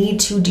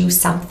need to do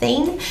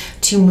something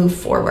to move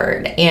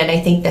forward. And I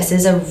think this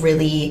is a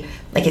really,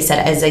 like I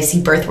said, as I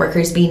see birth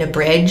workers being a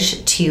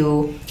bridge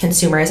to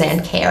consumers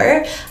and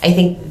care, I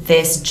think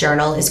this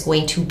journal is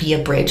going to be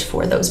a bridge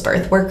for those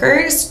birth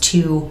workers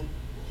to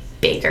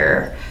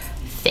bigger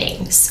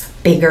things,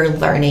 bigger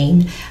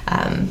learning.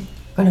 I'm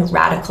going to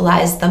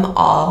radicalize them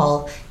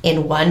all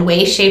in one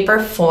way, shape,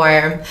 or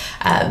form.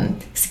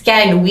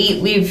 Again,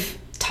 we've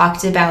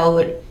talked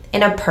about,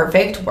 in a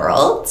perfect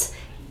world,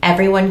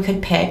 everyone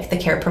could pick the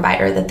care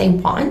provider that they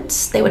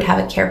want. They would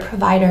have a care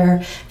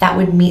provider that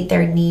would meet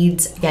their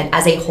needs, again,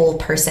 as a whole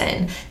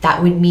person.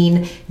 That would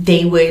mean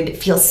they would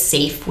feel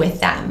safe with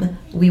them.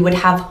 We would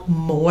have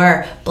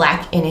more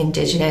Black and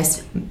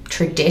Indigenous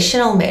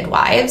traditional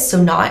midwives,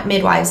 so not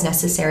midwives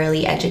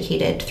necessarily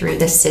educated through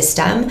the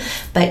system,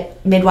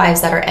 but midwives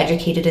that are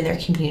educated in their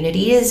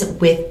communities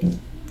with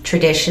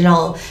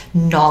traditional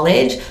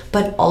knowledge,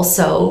 but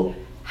also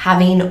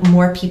having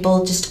more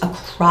people just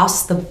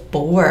across the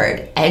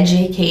board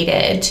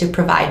educated to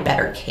provide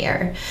better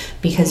care.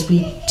 Because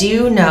we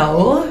do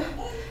know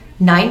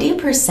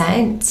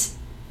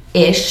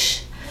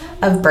 90%-ish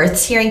of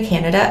births here in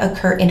Canada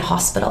occur in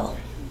hospital.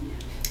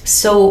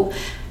 So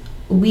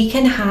we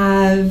can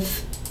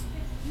have,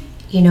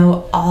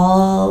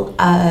 all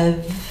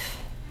of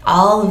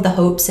the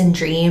hopes and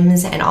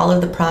dreams and all of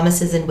the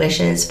promises and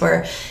wishes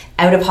for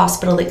out of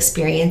hospital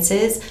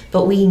experiences,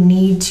 but we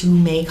need to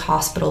make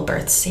hospital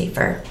births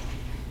safer.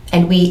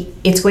 And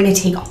it's going to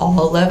take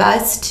all of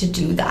us to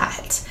do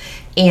that.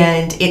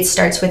 And it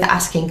starts with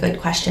asking good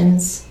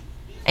questions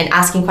and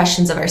asking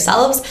questions of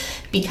ourselves,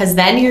 because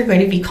then you're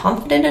going to be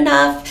confident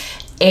enough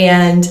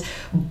and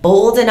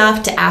bold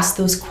enough to ask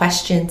those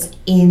questions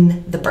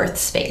in the birth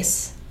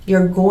space.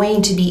 You're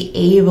going to be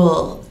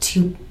able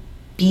to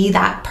be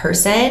that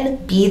person,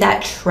 be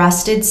that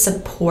trusted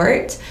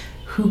support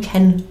who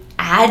can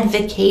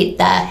advocate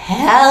the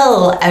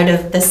hell out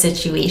of the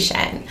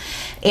situation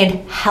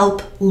and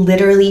help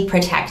literally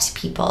protect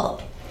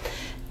people.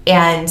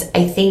 And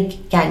I think,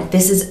 again,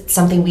 this is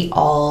something we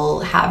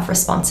all have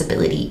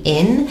responsibility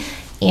in.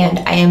 And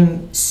I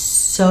am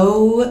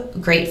so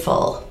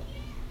grateful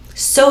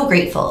so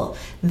grateful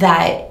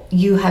that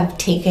you have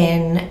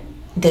taken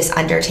this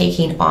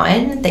undertaking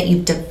on, that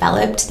you've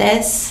developed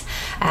this,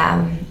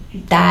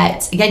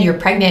 that again, you're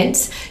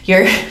pregnant,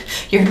 you're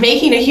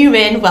making a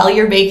human while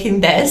you're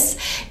making this.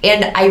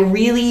 And I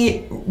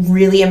really,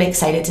 really am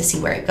excited to see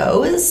where it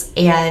goes.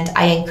 And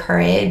I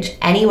encourage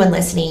anyone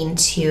listening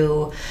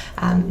to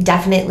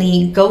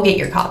definitely go get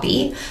your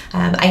copy.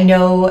 I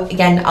know,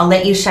 again, I'll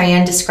let you,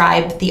 Cheyenne,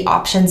 describe the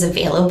options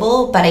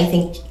available, but I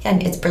think,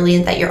 again, it's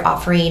brilliant that you're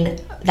offering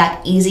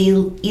that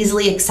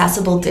easily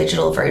accessible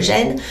digital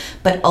version,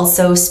 but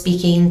also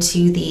speaking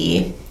to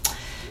the,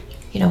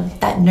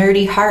 that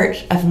nerdy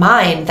heart of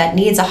mine that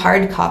needs a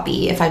hard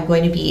copy if I'm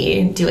going to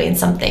be doing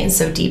something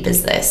so deep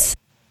as this.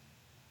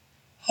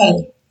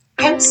 Hey,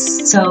 I'm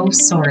so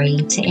sorry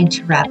to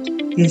interrupt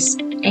this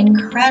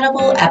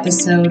incredible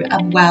episode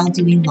of While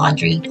Doing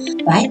Laundry,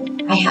 but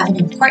I have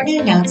an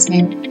important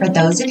announcement for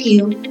those of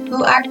you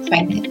who are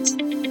pregnant.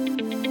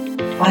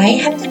 I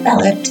have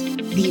developed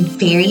the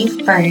very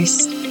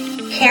first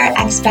Care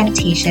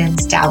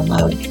Expectations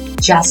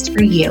download just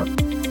for you.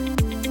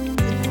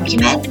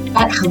 Document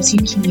that helps you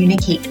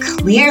communicate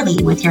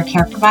clearly with your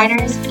care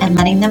providers and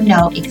letting them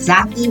know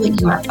exactly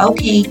what you are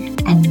okay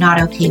and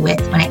not okay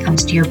with when it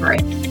comes to your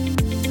birth.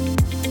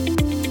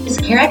 This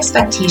Care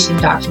Expectation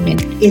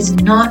document is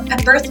not a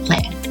birth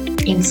plan.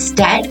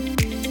 Instead,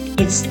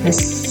 it's the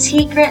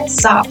secret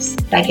sauce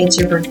that gets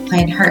your birth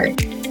plan heard.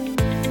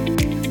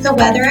 So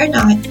whether or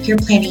not you're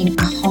planning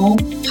a home,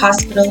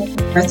 hospital,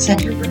 or birth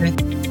center birth,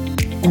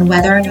 and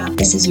whether or not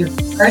this is your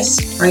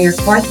first or your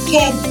fourth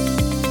kid,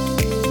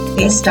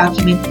 this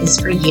document is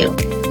for you.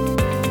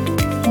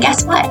 And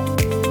guess what?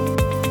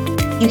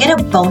 You get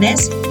a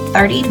bonus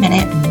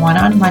 30-minute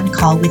one-on-one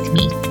call with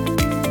me.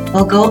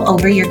 We'll go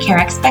over your care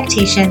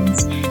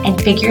expectations and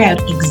figure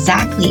out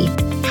exactly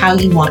how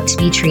you want to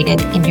be treated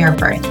in your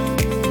birth.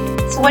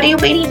 So what are you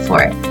waiting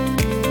for?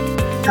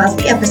 Pause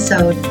the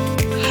episode,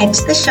 head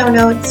to the show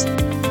notes,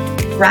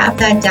 grab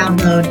that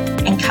download,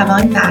 and come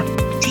on back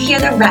to hear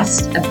the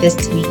rest of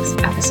this week's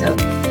episode.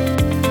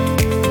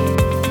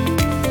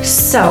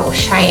 So,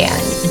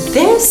 Cheyenne,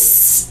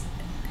 this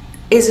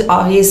is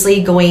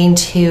obviously going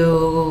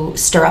to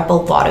stir up a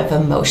lot of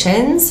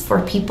emotions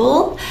for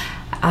people.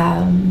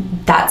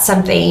 That's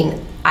something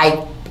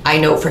I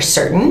know for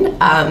certain.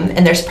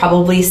 And there's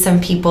probably some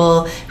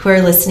people who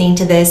are listening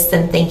to this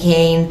and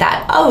thinking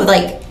that,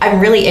 I'm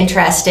really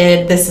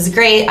interested. This is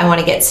great. I want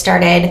to get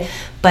started,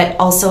 but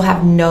also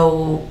have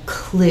no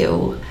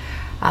clue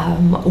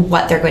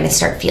what they're going to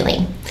start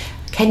feeling.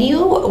 Can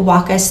you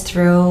walk us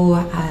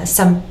through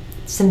some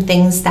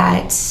things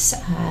that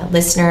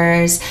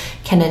listeners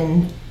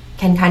can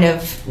kind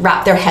of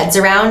wrap their heads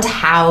around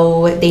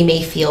how they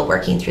may feel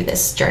working through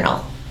this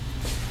journal?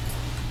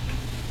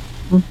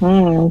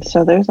 Mm-hmm.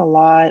 So there's a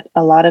lot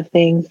of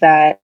things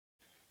that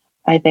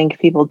I think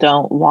people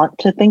don't want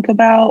to think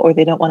about or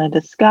they don't want to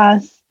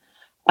discuss.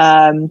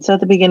 So at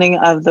the beginning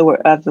of the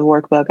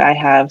workbook, I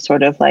have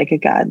sort of like a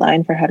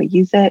guideline for how to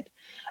use it.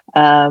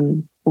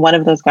 One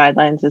of those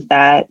guidelines is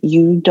that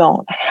you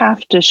don't have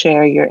to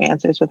share your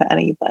answers with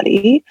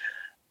anybody,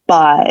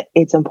 but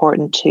it's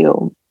important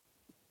to,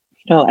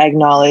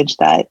 acknowledge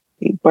that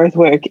birth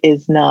work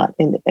is not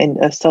in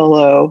a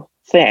solo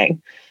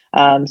thing.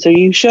 So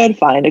you should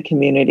find a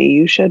community.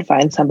 You should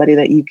find somebody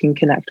that you can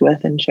connect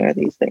with and share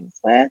these things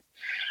with.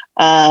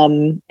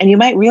 And you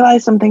might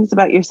realize some things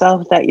about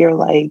yourself that you're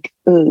like,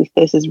 ooh,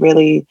 this is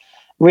really,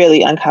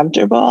 really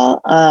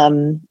uncomfortable.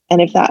 And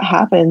if that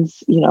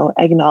happens,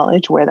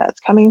 acknowledge where that's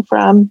coming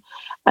from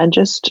and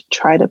just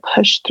try to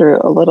push through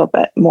a little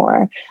bit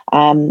more.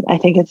 I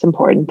think it's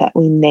important that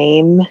we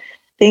name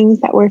things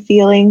that we're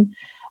feeling.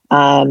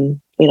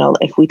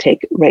 If we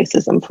take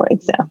racism, for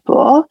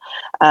example,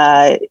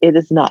 it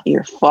is not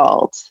your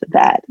fault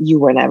that you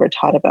were never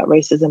taught about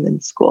racism in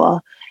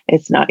school.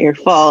 It's not your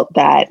fault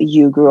that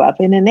you grew up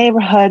in a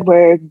neighborhood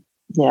where,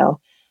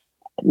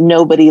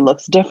 nobody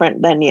looks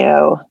different than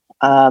you.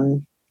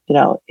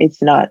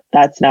 That's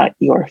not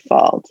your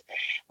fault.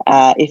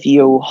 If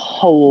you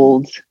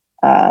hold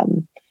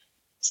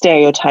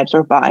stereotypes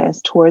or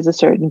bias towards a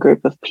certain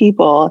group of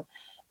people,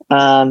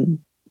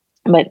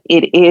 but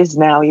it is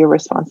now your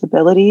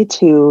responsibility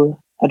to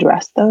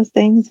address those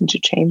things and to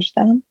change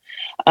them.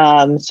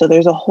 So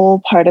there's a whole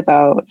part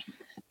about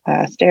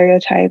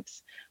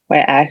stereotypes where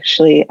I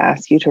actually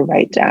ask you to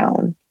write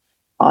down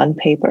on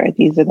paper,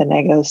 these are the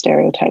negative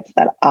stereotypes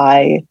that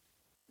I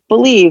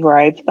believe or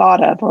I've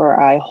thought of or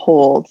I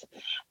hold,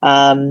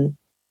 and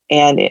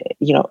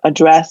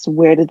address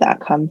where did that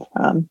come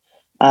from,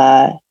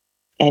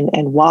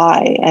 and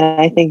why. And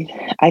I think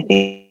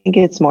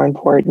it's more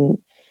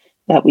important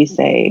that we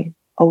say,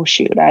 oh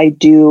shoot, I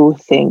do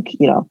think,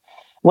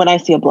 when I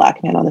see a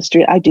Black man on the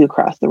street, I do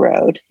cross the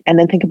road, and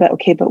then think about,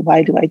 okay, but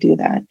why do I do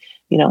that?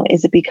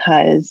 Is it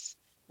because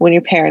when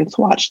your parents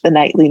watched the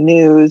nightly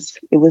news,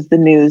 it was the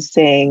news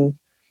saying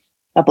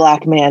a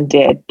Black man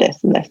did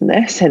this and this and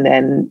this, and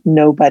then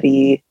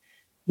nobody,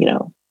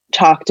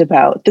 talked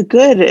about the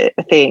good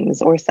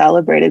things or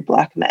celebrated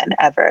Black men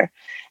ever.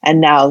 And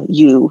now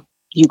you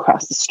you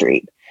cross the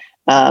street.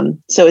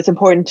 So it's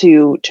important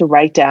to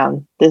write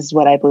down, this is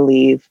what I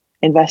believe,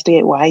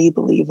 investigate why you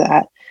believe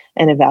that,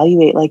 and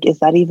evaluate, like, is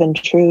that even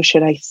true?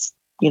 Should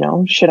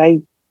I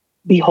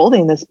be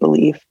holding this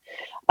belief?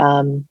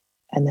 And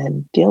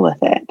then deal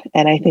with it.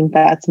 And I think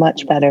that's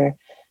much better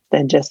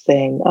than just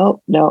saying,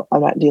 oh, no,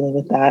 I'm not dealing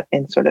with that,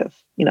 and sort of,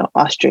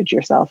 ostrich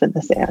yourself in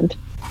the sand.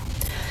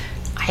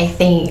 I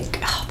think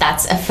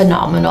that's a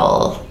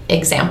phenomenal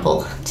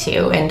example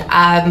too. And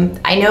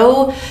I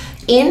know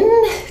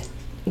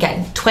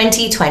again,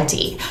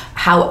 2020,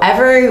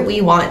 however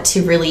we want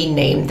to really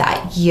name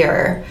that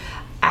year,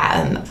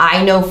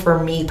 I know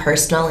for me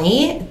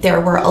personally,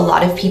 there were a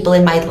lot of people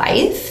in my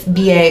life,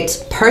 be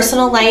it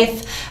personal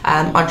life,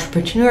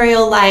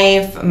 entrepreneurial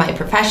life, my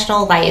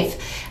professional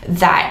life,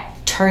 that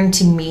turned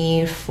to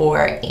me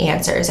for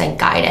answers and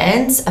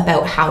guidance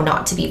about how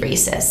not to be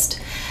racist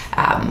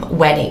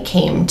when it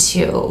came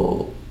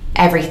to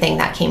everything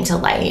that came to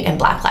light in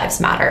Black Lives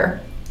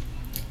Matter.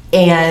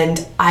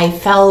 And I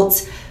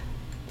felt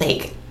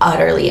like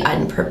utterly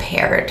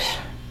unprepared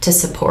to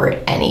support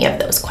any of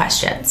those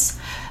questions.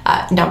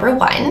 Number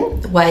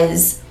one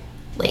was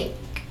like,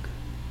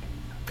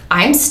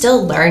 I'm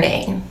still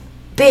learning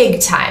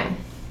big time.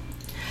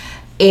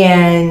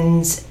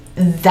 And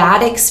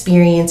that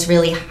experience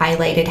really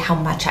highlighted how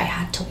much I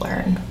had to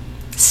learn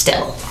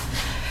still.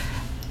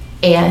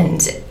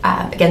 And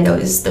again,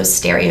 those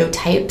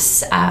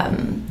stereotypes,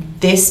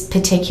 this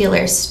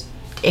particular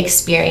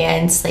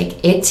experience,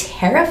 like, it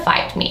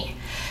terrified me.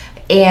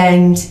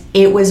 And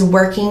it was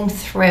working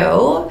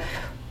through,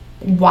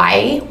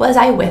 why was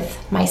I with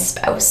my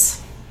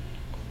spouse?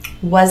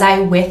 Was I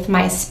with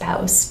my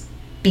spouse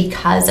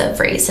because of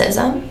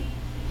racism?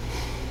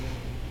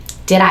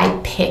 Did I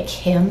pick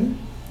him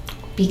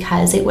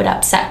because it would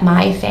upset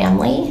my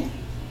family?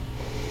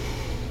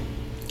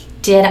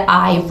 Did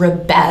I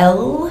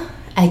rebel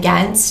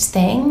against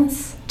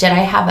things? Did I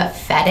have a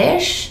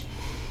fetish?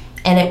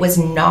 And it was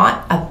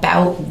not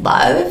about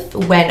love,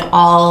 when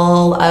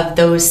all of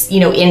those,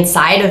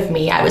 inside of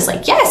me, I was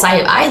like, yes,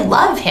 I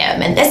love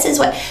him. And this is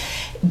what,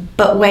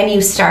 but when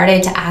you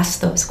started to ask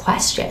those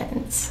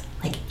questions,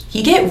 like,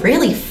 you get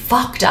really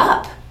fucked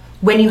up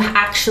when you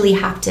actually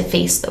have to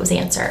face those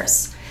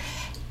answers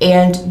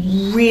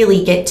and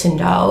really get to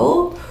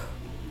know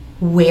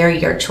where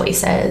your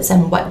choice is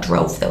and what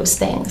drove those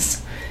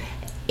things.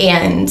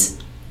 And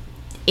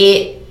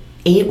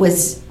it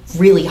was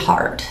really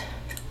hard.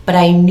 But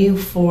I knew,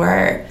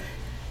 for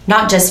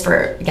not just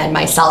for, again,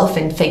 myself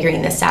and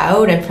figuring this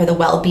out, and for the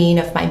well-being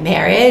of my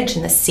marriage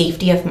and the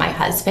safety of my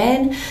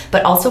husband,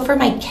 but also for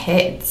my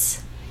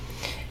kids.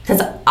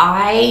 Because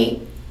I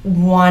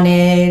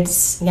wanted,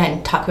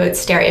 again, talk about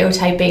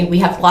stereotyping. We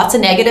have lots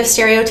of negative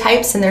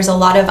stereotypes, and there's a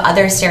lot of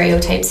other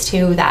stereotypes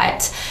too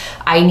that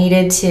I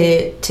needed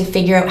to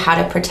figure out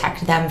how to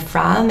protect them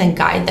from and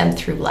guide them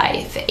through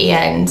life.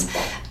 And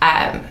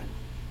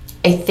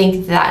I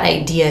think that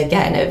idea,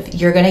 again, of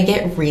you're going to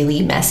get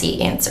really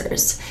messy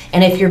answers.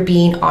 And if you're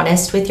being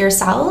honest with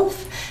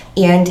yourself,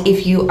 and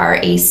if you are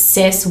a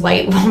cis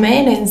white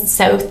woman in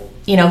South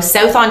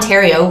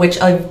Ontario, which,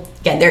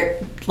 again, there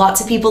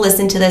lots of people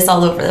listen to this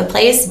all over the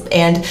place,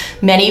 and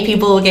many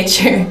people will get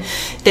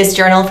this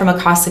journal from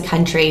across the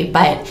country.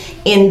 But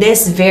in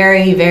this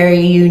very,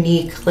 very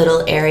unique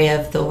little area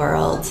of the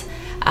world,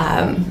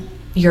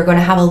 you're going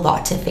to have a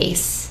lot to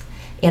face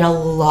and a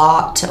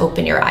lot to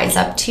open your eyes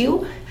up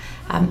to.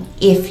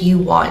 If you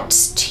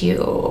want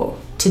to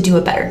do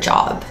a better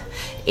job.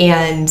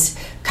 And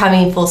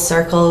coming full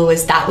circle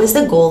that was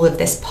the goal of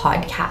this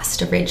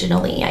podcast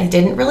originally. I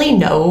didn't really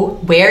know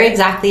where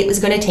exactly it was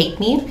going to take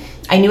me.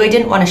 I knew I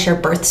didn't want to share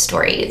birth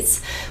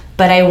stories,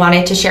 but I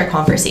wanted to share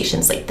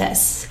conversations like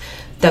this,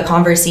 the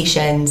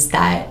conversations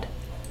that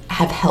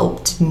have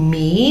helped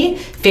me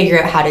figure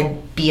out how to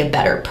be a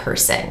better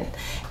person,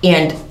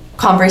 and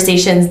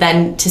conversations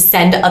then to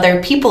send to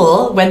other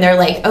people when they're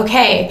like,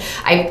 okay,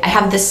 I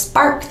have this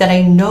spark that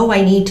I know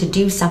I need to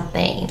do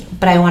something,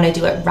 but I want to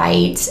do it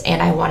right, and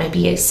I want to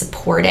be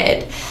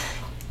supported.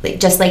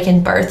 Just like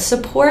in birth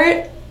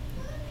support,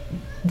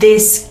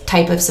 this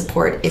type of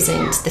support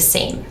isn't the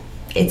same.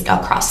 It's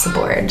across the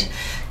board.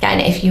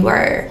 Again, if you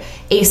are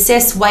a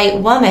cis white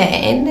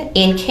woman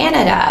in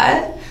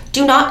Canada,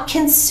 do not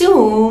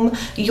consume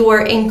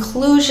your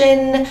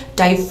inclusion,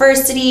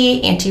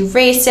 diversity,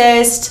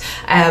 anti-racist,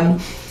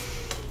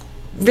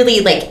 really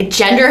like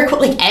gender,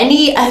 like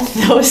any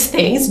of those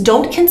things.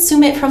 Don't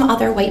consume it from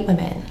other white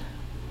women.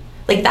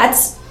 Like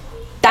that's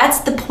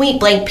the point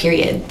blank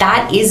period.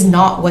 That is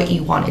not what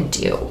you want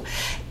to do.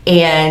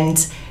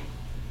 And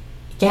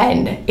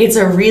again, it's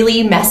a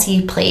really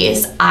messy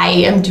place. I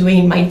am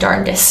doing my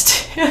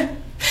darndest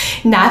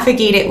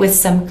navigate it with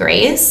some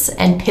grace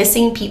and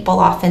pissing people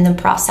off in the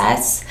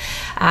process.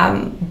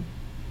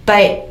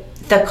 But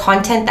the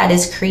content that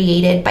is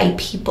created by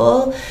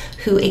people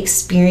who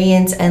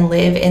experience and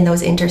live in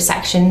those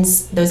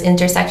intersections, those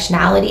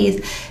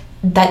intersectionalities,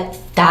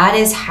 that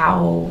is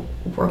how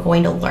we're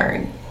going to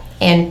learn,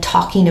 and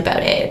talking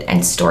about it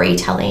and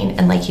storytelling.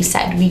 And like you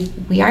said,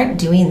 we aren't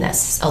doing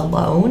this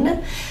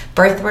alone,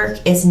 Birth work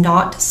is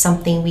not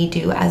something we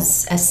do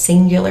as a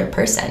singular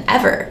person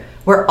ever.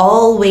 We're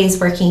always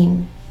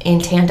working in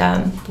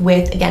tandem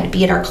with, again,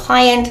 be it our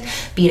client,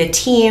 be it a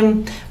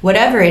team,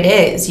 whatever it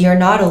is, you're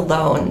not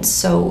alone.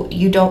 So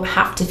you don't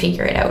have to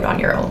figure it out on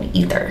your own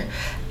either.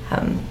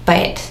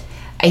 But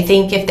I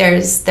think if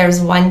there's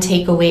one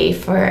takeaway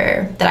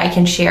that I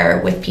can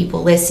share with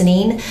people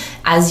listening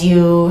as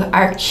you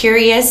are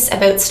curious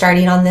about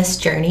starting on this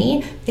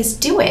journey is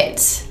do it.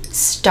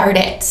 Start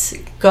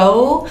it.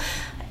 Go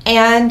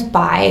and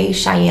buy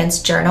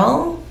Cheyenne's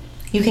journal.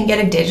 You can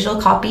get a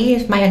digital copy,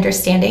 is my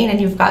understanding,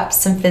 and you've got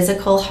some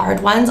physical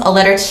hard ones. I'll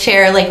let her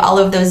share like all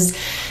of those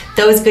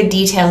good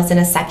details in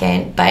a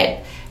second, but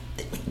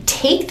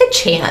take the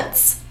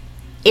chance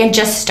and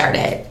just start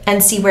it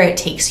and see where it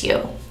takes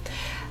you.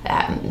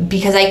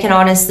 Because I can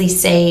honestly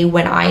say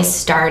when I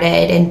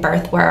started in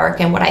birth work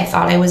and what I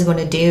thought I was going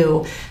to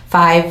do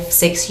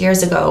 5-6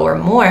 years ago or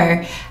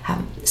more,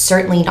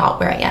 certainly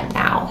not where I am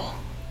now.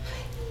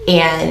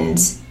 And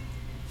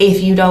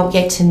if you don't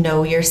get to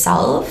know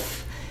yourself,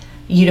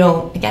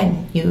 you're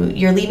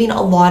leaving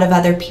a lot of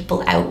other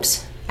people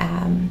out,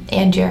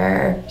 and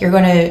you're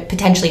going to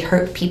potentially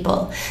hurt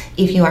people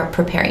if you aren't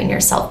preparing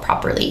yourself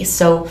properly.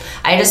 So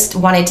I just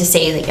wanted to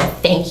say like a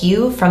thank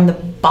you from the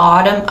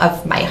bottom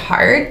of my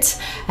heart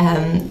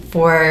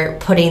for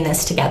putting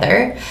this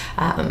together,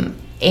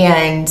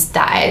 and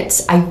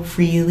that I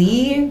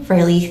really,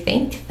 really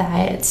think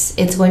that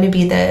it's going to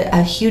be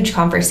a huge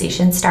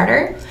conversation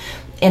starter,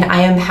 and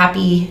I am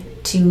happy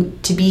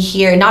to be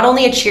here, not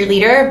only a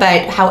cheerleader,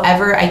 but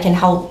however I can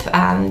help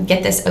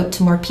get this out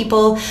to more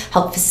people,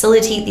 help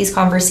facilitate these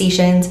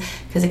conversations,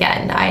 because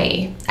again,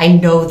 I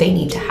know they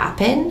need to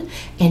happen,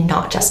 and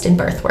not just in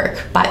birth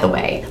work, by the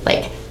way,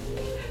 like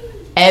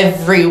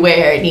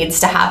everywhere it needs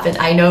to happen.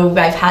 I know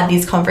I've had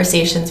these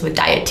conversations with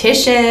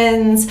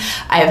dietitians,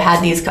 I've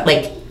had these,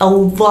 like a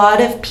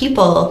lot of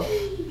people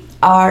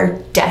are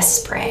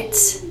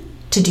desperate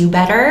to do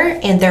better,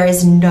 and there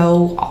is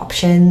no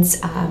options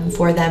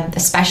for them,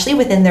 especially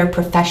within their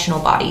professional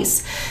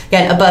bodies.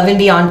 Again, above and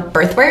beyond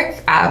birth work,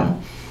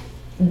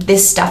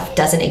 this stuff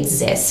doesn't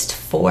exist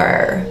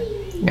for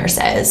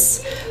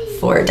nurses,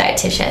 for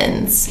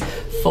dietitians,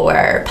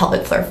 for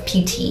pelvic floor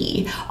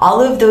PT, all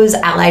of those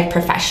allied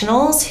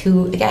professionals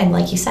who, again,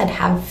 like you said,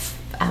 have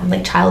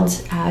like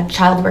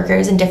child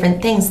workers and different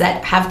things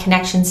that have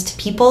connections to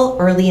people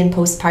early in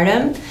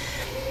postpartum.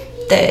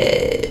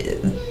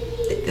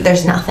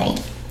 There's nothing.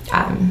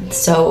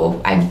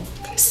 So I'm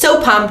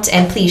so pumped,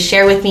 and please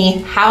share with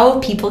me how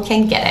people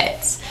can get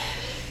it.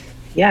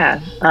 Yeah.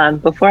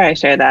 Before I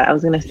share that, I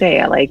was going to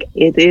say, like,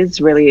 it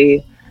is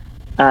really,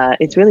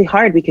 it's really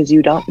hard because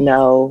you don't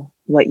know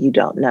what you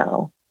don't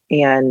know.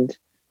 And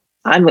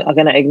I'm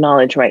going to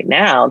acknowledge right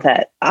now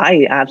that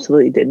I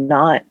absolutely did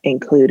not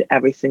include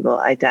every single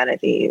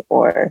identity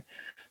or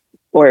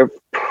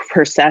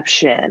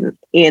perception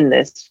in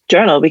this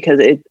journal, because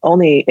it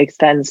only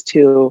extends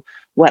to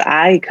what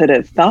I could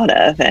have thought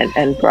of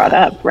and brought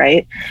up,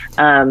 right?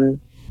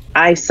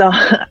 I saw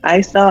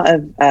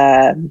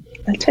a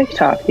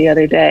TikTok the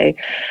other day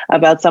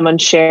about someone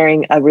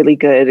sharing a really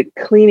good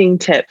cleaning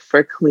tip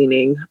for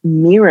cleaning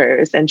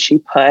mirrors, and she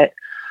put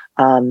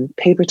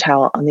paper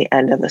towel on the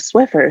end of a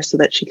Swiffer so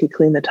that she could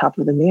clean the top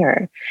of the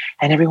mirror.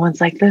 And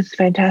everyone's like, "This is a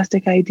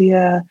fantastic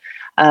idea."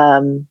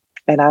 And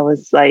I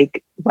was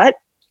like, "What?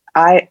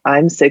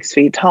 I'm 6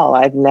 feet tall.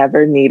 I've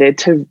never needed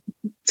to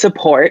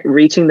support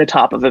reaching the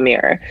top of a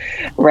mirror,"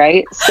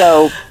 right?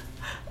 So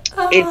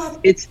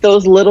it's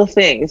those little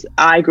things.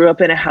 I grew up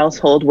in a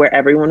household where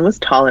everyone was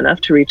tall enough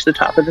to reach the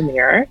top of the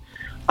mirror.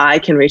 I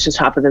can reach the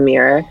top of the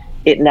mirror.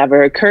 It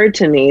never occurred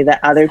to me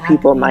that other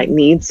people might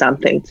need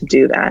something to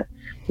do that,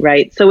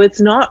 right? So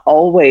it's not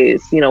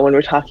always, when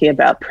we're talking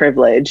about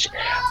privilege,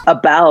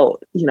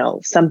 about,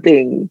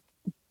 something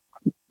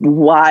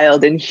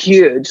wild and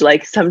huge.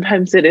 Like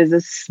sometimes it is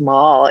as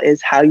small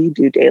as how you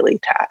do daily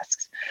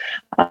tasks.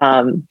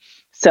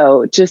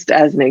 So just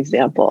as an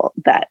example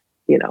that,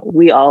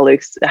 we all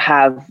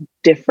have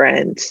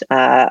different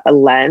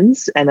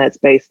lens, and that's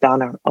based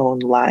on our own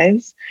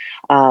lives.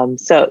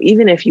 So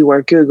even if you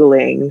were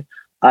Googling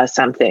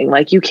something,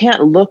 like you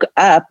can't look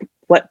up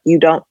what you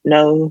don't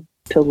know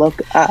to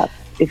look up.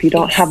 If you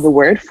don't have the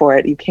word for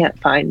it, you can't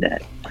find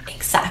it.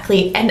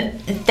 Exactly. And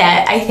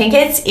that I think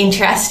it's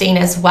interesting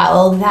as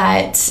well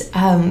that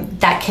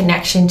that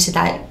connection to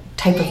that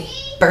type of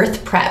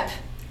birth prep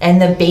and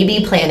the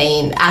baby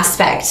planning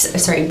aspect,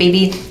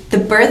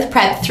 the birth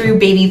prep through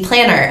baby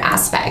planner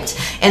aspect,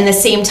 and the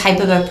same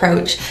type of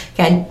approach,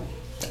 again,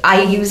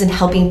 I use in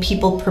helping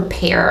people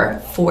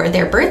prepare for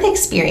their birth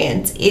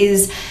experience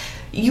is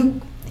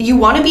you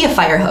want to be a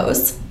fire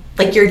hose.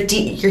 Like you're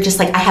just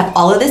like, I have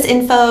all of this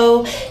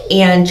info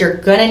and you're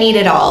gonna need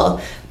it all.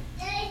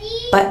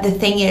 But the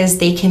thing is,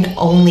 they can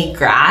only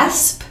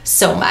grasp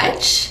so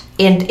much.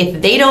 And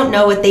if they don't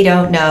know what they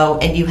don't know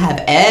and you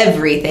have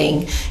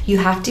everything, you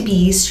have to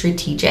be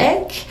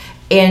strategic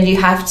and you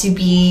have to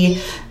be,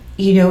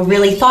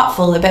 really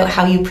thoughtful about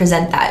how you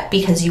present that,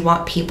 because you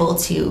want people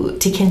to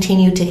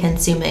continue to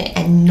consume it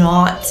and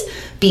not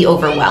be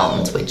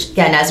overwhelmed, which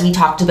again, as we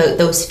talked about,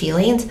 those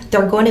feelings,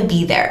 they're going to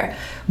be there.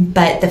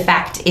 But the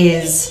fact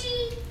is,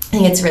 I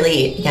think it's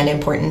really, again,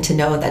 important to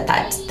know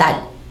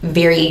that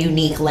very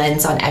unique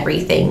lens on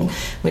everything,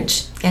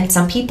 which, again,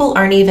 some people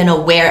aren't even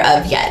aware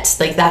of yet.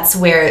 Like, that's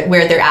where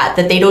they're at,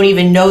 that they don't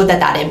even know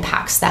that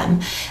impacts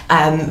them,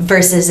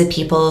 versus the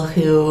people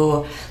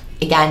who,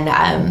 again,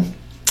 I'm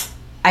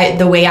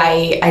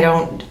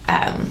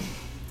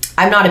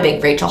not a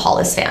big Rachel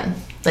Hollis fan.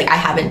 Like, I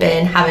haven't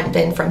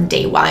been from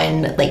day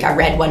one. Like, I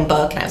read one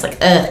book and I was like,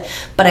 ugh.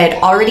 But I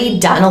had already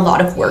done a lot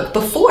of work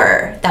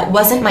before. That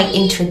wasn't my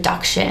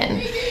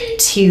introduction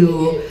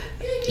to,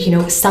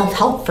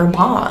 self-help for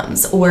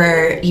moms,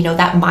 or,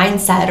 that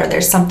mindset, or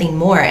there's something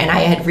more. And I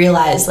had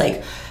realized,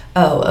 like,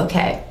 oh,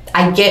 okay,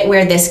 I get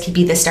where this could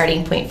be the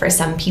starting point for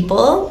some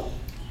people,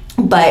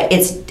 but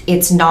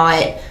it's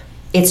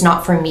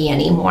not for me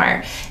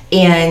anymore.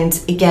 And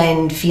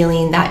again,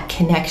 feeling that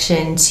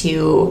connection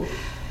to,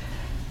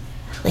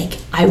 like,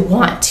 I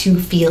want to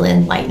feel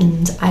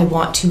enlightened. I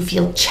want to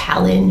feel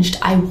challenged.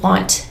 I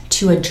want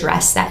to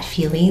address that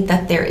feeling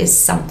that there is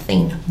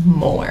something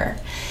more.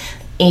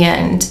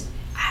 And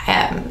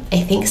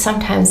I think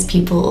sometimes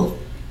people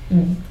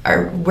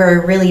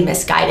we're really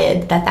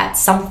misguided that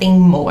something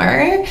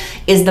more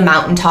is the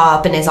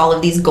mountaintop and is all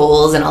of these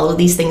goals and all of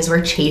these things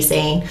we're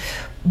chasing.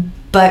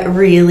 But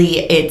really,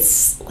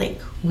 it's like,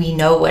 we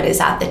know what is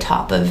at the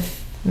top of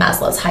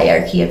Maslow's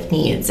hierarchy of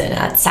needs, and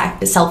that's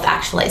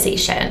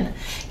self-actualization,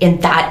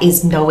 and that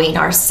is knowing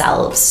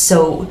ourselves.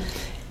 So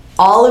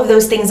all of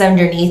those things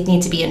underneath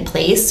need to be in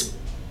place,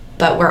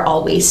 but we're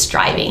always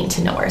striving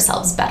to know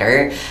ourselves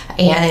better.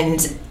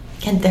 And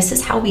this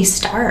is how we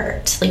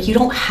start. Like, you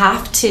don't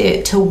have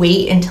to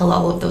wait until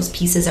all of those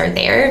pieces are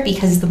there,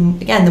 because the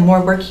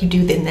more work you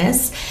do in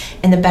this,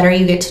 and the better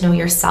you get to know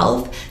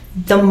yourself,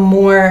 the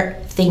more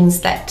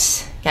things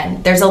that,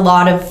 again, there's a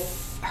lot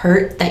of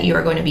hurt that you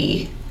are going to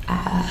be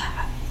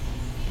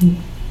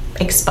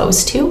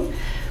exposed to.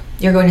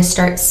 You're going to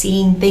start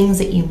seeing things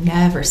that you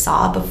never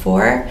saw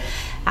before.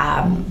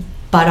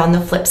 But on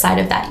the flip side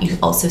of that, you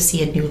also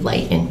see a new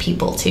light in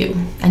people too.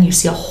 And you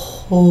see a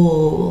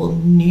whole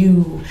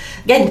new,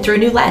 again, through a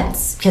new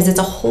lens, because it's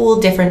a whole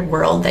different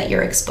world that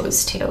you're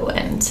exposed to.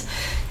 And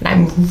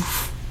I'm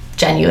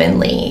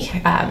genuinely,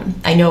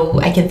 I know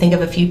I can think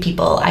of a few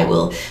people. I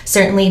will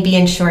certainly be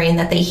ensuring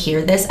that they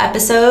hear this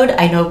episode.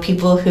 I know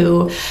people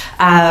who,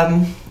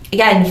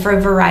 again, for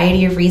a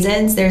variety of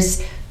reasons,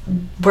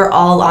 we're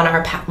all on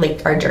our path,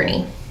 like our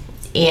journey.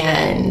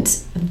 And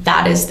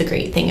that is the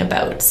great thing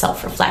about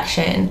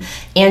self-reflection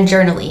and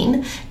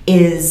journaling,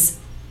 is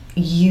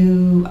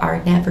you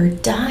are never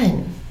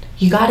done.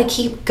 You got to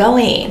keep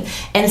going.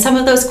 And some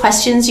of those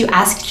questions you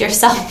asked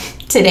yourself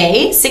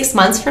today, 6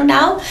 months from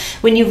now,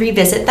 when you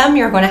revisit them,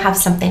 you're going to have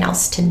something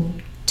else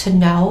to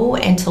know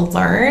and to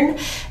learn.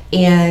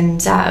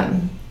 And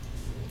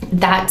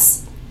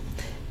that's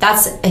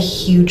a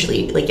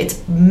hugely, like,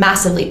 it's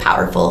massively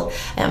powerful.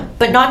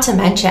 But not to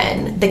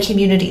mention the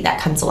community that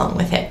comes along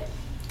with it,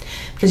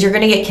 because you're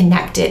going to get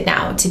connected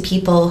now to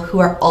people who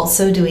are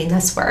also doing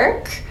this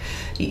work.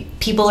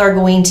 People are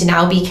going to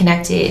now be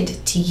connected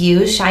to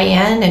you,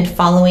 Cheyenne, and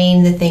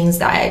following the things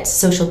that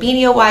social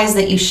media wise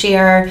that you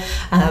share,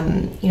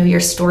 your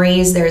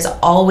stories. There's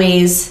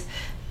always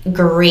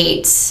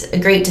great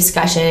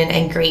discussion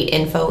and great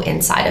info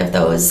inside of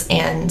those.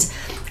 And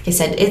like I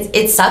said,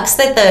 it sucks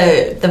that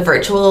the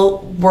virtual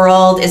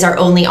world is our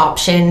only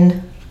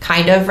option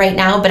kind of right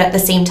now, but at the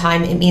same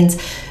time, it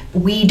means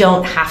we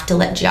don't have to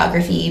let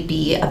geography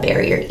be a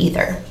barrier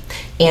either.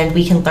 And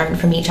we can learn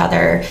from each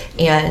other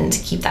and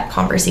keep that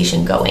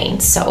conversation going.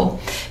 So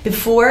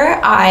before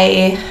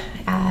I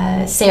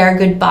say our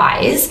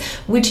goodbyes,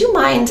 would you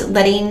mind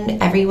letting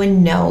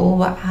everyone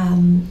know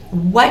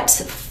what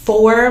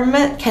form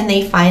can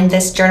they find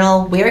this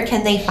journal, where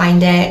can they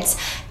find it,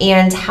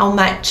 and how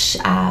much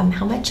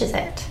is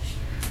it?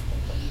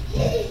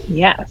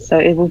 Yeah, so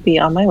it will be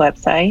on my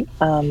website,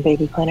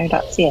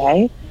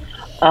 babyplanner.ca.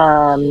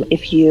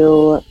 If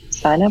you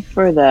sign up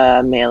for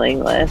the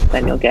mailing list,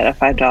 then you'll get a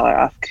 $5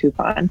 off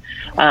coupon.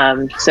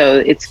 So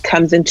it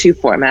comes in two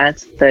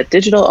formats, the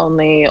digital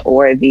only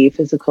or the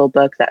physical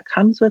book that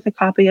comes with a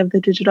copy of the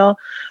digital.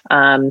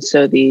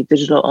 So the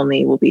digital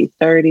only will be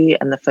 $30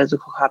 and the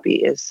physical copy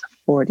is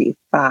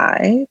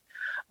 $45.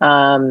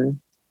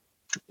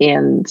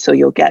 And so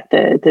you'll get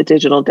the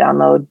digital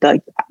download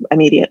like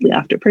immediately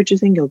after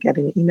purchasing. You'll get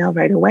an email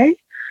right away.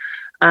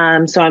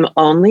 So I'm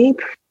only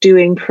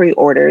doing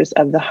pre-orders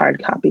of the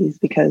hard copies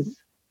because,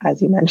 as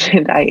you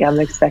mentioned, I am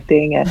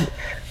expecting and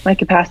my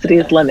capacity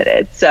is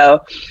limited.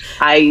 So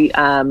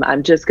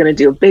I'm just going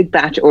to do a big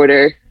batch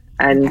order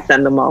and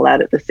send them all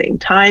out at the same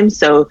time.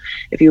 So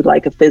if you'd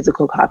like a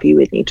physical copy, you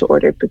would need to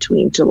order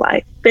between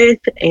July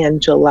 5th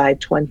and July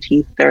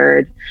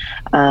 23rd.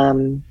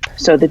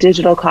 So the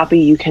digital copy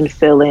you can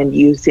fill in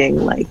using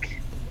like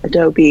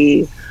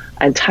Adobe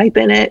and type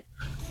in it,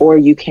 or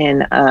you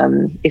can,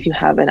 if you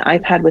have an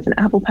iPad with an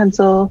Apple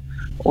Pencil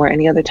or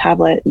any other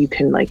tablet, you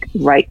can like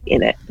write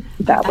in it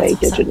that way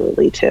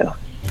digitally too.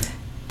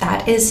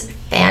 That is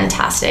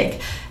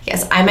fantastic.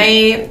 Yes,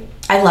 I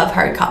love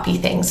hard copy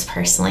things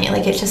personally.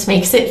 Like, it just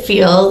makes it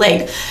feel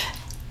like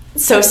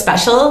so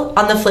special.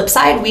 On the flip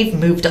side, we've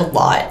moved a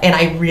lot, and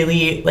I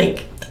really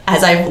like,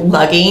 as I'm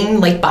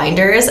lugging like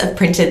binders of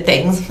printed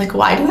things, I'm like,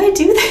 why do I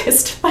do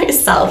this to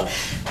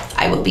myself?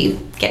 I will be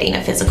getting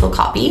a physical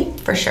copy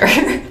for sure.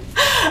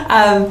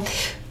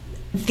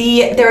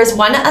 There was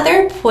one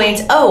other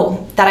point,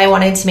 that I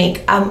wanted to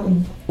make.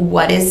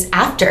 What is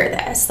after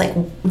this? Like,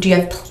 do you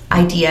have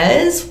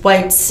ideas?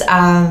 What's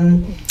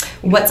coming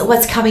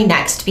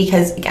next?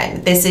 Because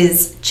again, this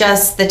is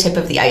just the tip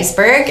of the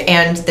iceberg,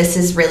 and this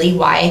is really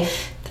why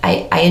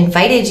I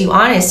invited you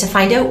on, is to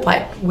find out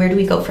where do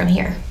we go from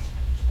here?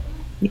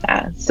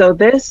 Yeah. So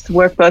this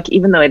workbook,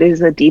 even though it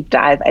is a deep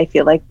dive, I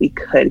feel like we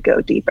could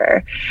go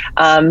deeper.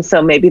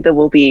 So maybe there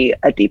will be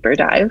a deeper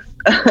dive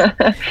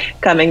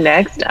coming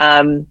next.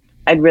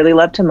 I'd really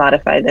love to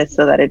modify this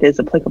so that it is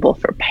applicable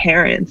for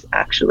parents,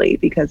 actually,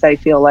 because I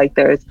feel like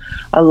there's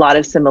a lot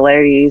of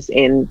similarities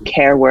in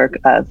care work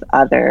of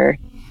other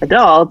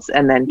adults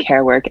and then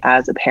care work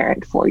as a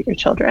parent for your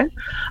children.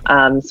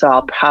 So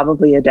I'll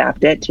probably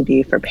adapt it to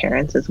be for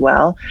parents as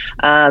well.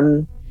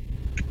 And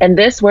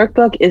this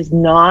workbook is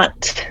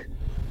not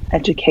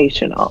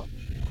educational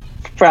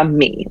from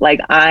me. Like,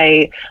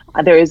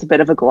 there is a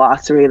bit of a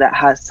glossary that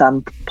has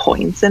some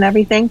points and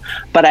everything,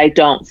 but I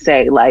don't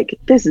say like,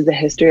 this is the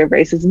history of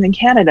racism in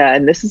Canada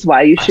and this is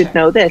why you should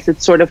know this.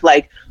 It's sort of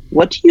like,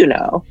 what do you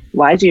know?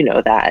 Why do you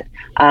know that?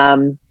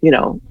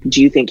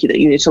 Do you think that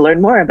you need to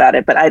learn more about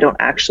it? But I don't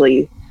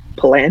actually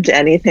plant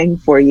anything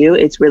for you.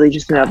 It's really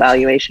just an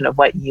evaluation of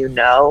what you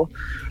know,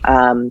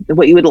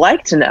 what you would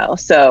like to know.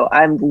 So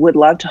I would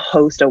love to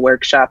host a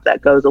workshop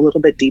that goes a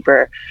little bit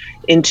deeper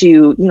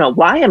into,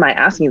 why am I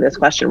asking this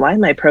question? Why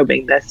am I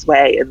probing this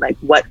way? And like,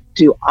 what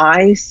do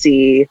I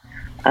see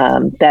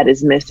that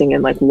is missing?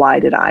 And like, why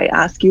did I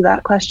ask you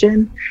that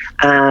question?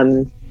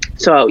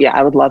 So yeah,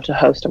 I would love to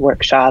host a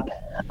workshop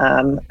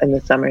in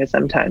the summer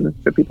sometime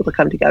for people to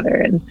come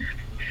together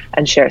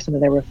and share some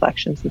of their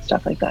reflections and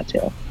stuff like that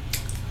too.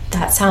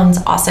 That sounds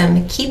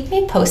awesome. Keep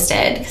me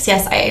posted, because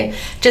yes, I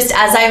just,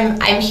 as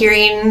I'm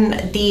hearing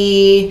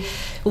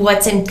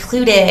what's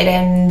included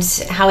and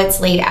how it's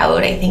laid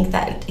out, I think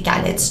that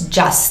again, it's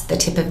just the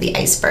tip of the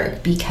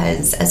iceberg,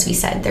 because as we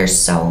said, there's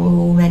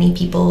so many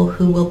people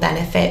who will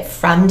benefit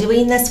from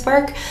doing this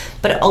work,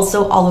 but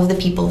also all of the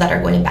people that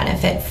are going to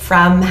benefit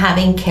from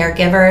having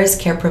caregivers,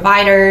 care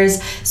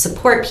providers,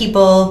 support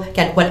people,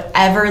 again,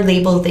 whatever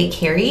label they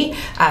carry.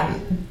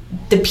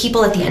 The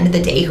people at the end of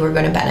the day who are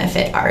going to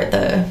benefit are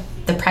the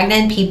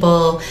pregnant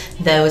people,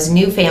 those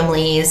new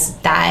families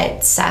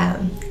that,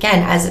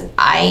 again, as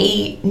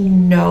I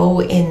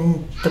know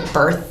in the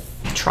birth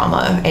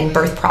trauma and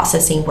birth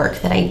processing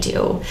work that I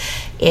do,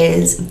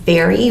 is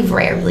very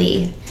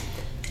rarely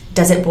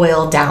does it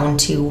boil down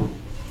to,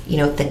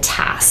 the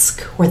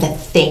task or the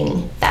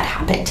thing that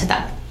happened to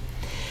them.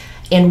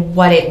 And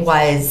what it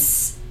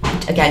was,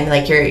 again,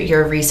 like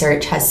your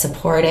research has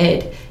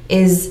supported,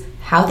 is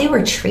how they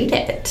were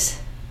treated.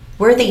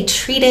 Were they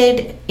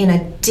treated in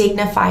a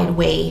dignified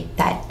way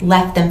that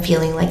left them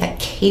feeling like a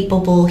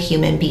capable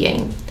human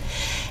being?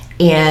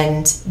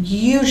 And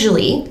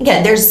usually,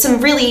 again, there's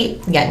some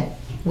really,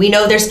 we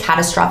know there's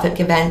catastrophic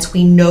events.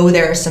 We know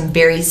there are some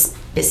very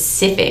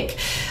specific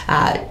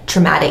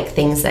traumatic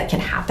things that can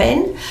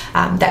happen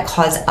that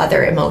cause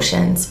other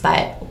emotions.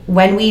 But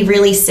when we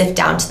really sift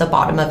down to the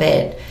bottom of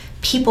it,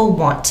 people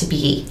want to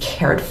be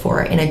cared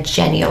for in a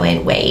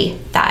genuine way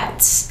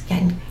that,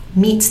 again,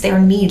 meets their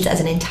needs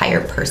as an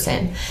entire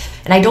person.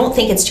 And I don't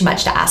think it's too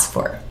much to ask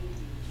for,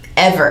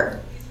 ever.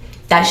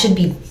 That should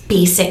be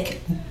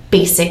basic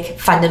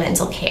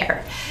fundamental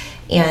care.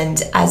 And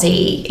as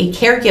a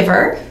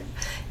caregiver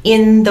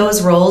in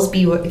those roles,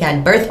 be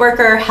again, birth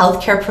worker,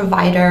 healthcare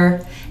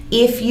provider,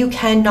 if you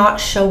cannot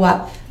show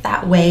up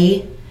that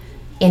way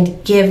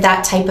and give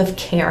that type of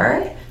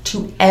care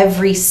to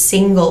every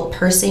single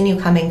person you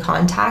come in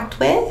contact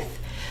with,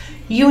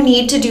 you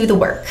need to do the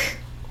work.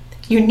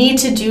 You need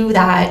to do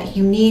that.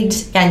 You need,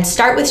 and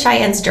start with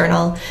Cheyenne's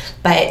journal,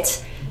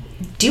 but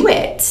do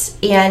it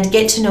and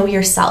get to know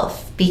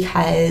yourself,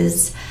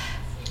 because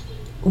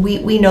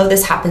we know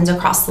this happens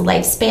across the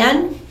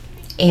lifespan,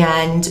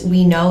 and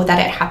we know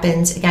that it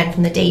happens, again,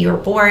 from the day you were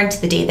born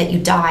to the day that you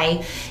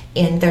die,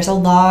 and there's a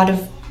lot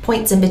of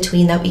points in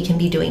between that we can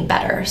be doing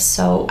better.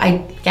 So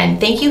again,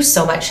 thank you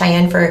so much,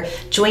 Cheyenne, for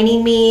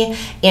joining me,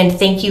 and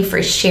thank you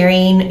for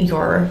sharing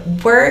your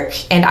work.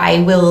 And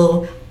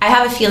I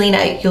have a feeling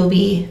that you'll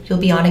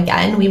be on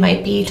again. We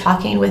might be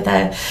talking with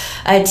a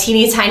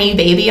teeny tiny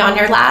baby on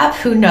your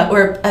lap,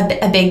 or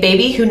a big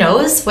baby, who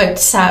knows.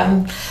 What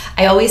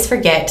I always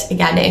forget,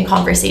 again, in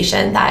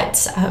conversation,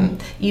 that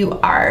you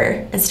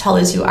are as tall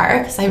as you are,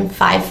 because I'm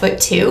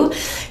 5'2".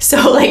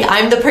 So like,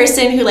 I'm the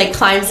person who like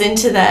climbs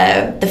into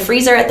the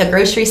freezer at the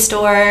grocery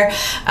store,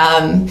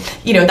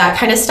 that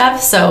kind of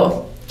stuff.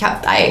 So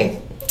yeah,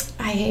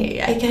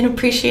 I can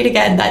appreciate,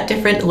 again, that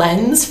different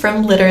lens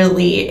from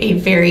literally a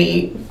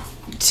very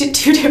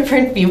two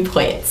different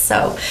viewpoints.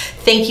 So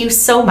thank you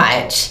so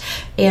much,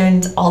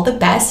 and all the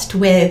best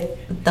with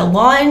the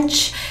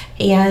launch.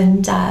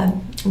 And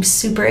I'm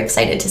super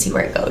excited to see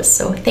where it goes.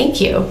 So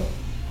thank you.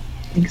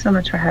 Thanks so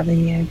much for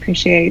having me. I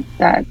appreciate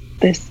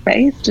this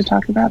space to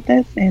talk about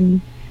this.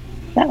 And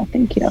yeah,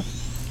 thank you.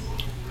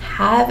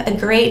 Have a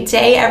great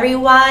day,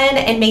 everyone,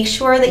 and make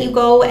sure that you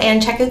go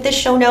and check out the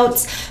show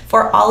notes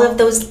for all of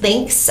those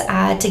links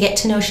to get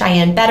to know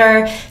Cheyenne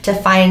better, to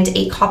find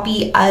a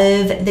copy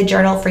of the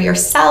journal for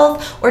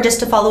yourself, or just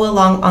to follow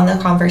along on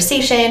the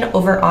conversation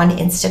over on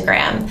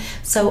Instagram.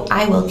 So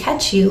I will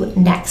catch you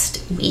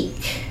next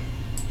week.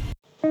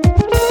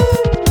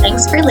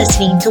 Thanks for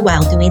listening to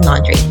While Doing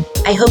Laundry.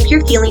 I hope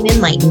you're feeling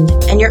enlightened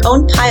and your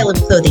own pile of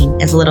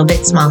clothing is a little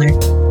bit smaller.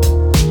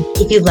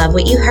 If you love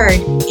what you heard,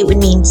 it would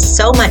mean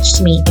so much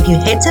to me if you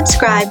hit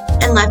subscribe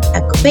and left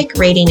a quick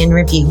rating and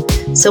review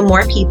so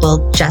more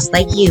people just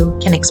like you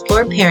can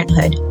explore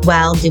parenthood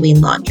while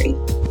doing laundry.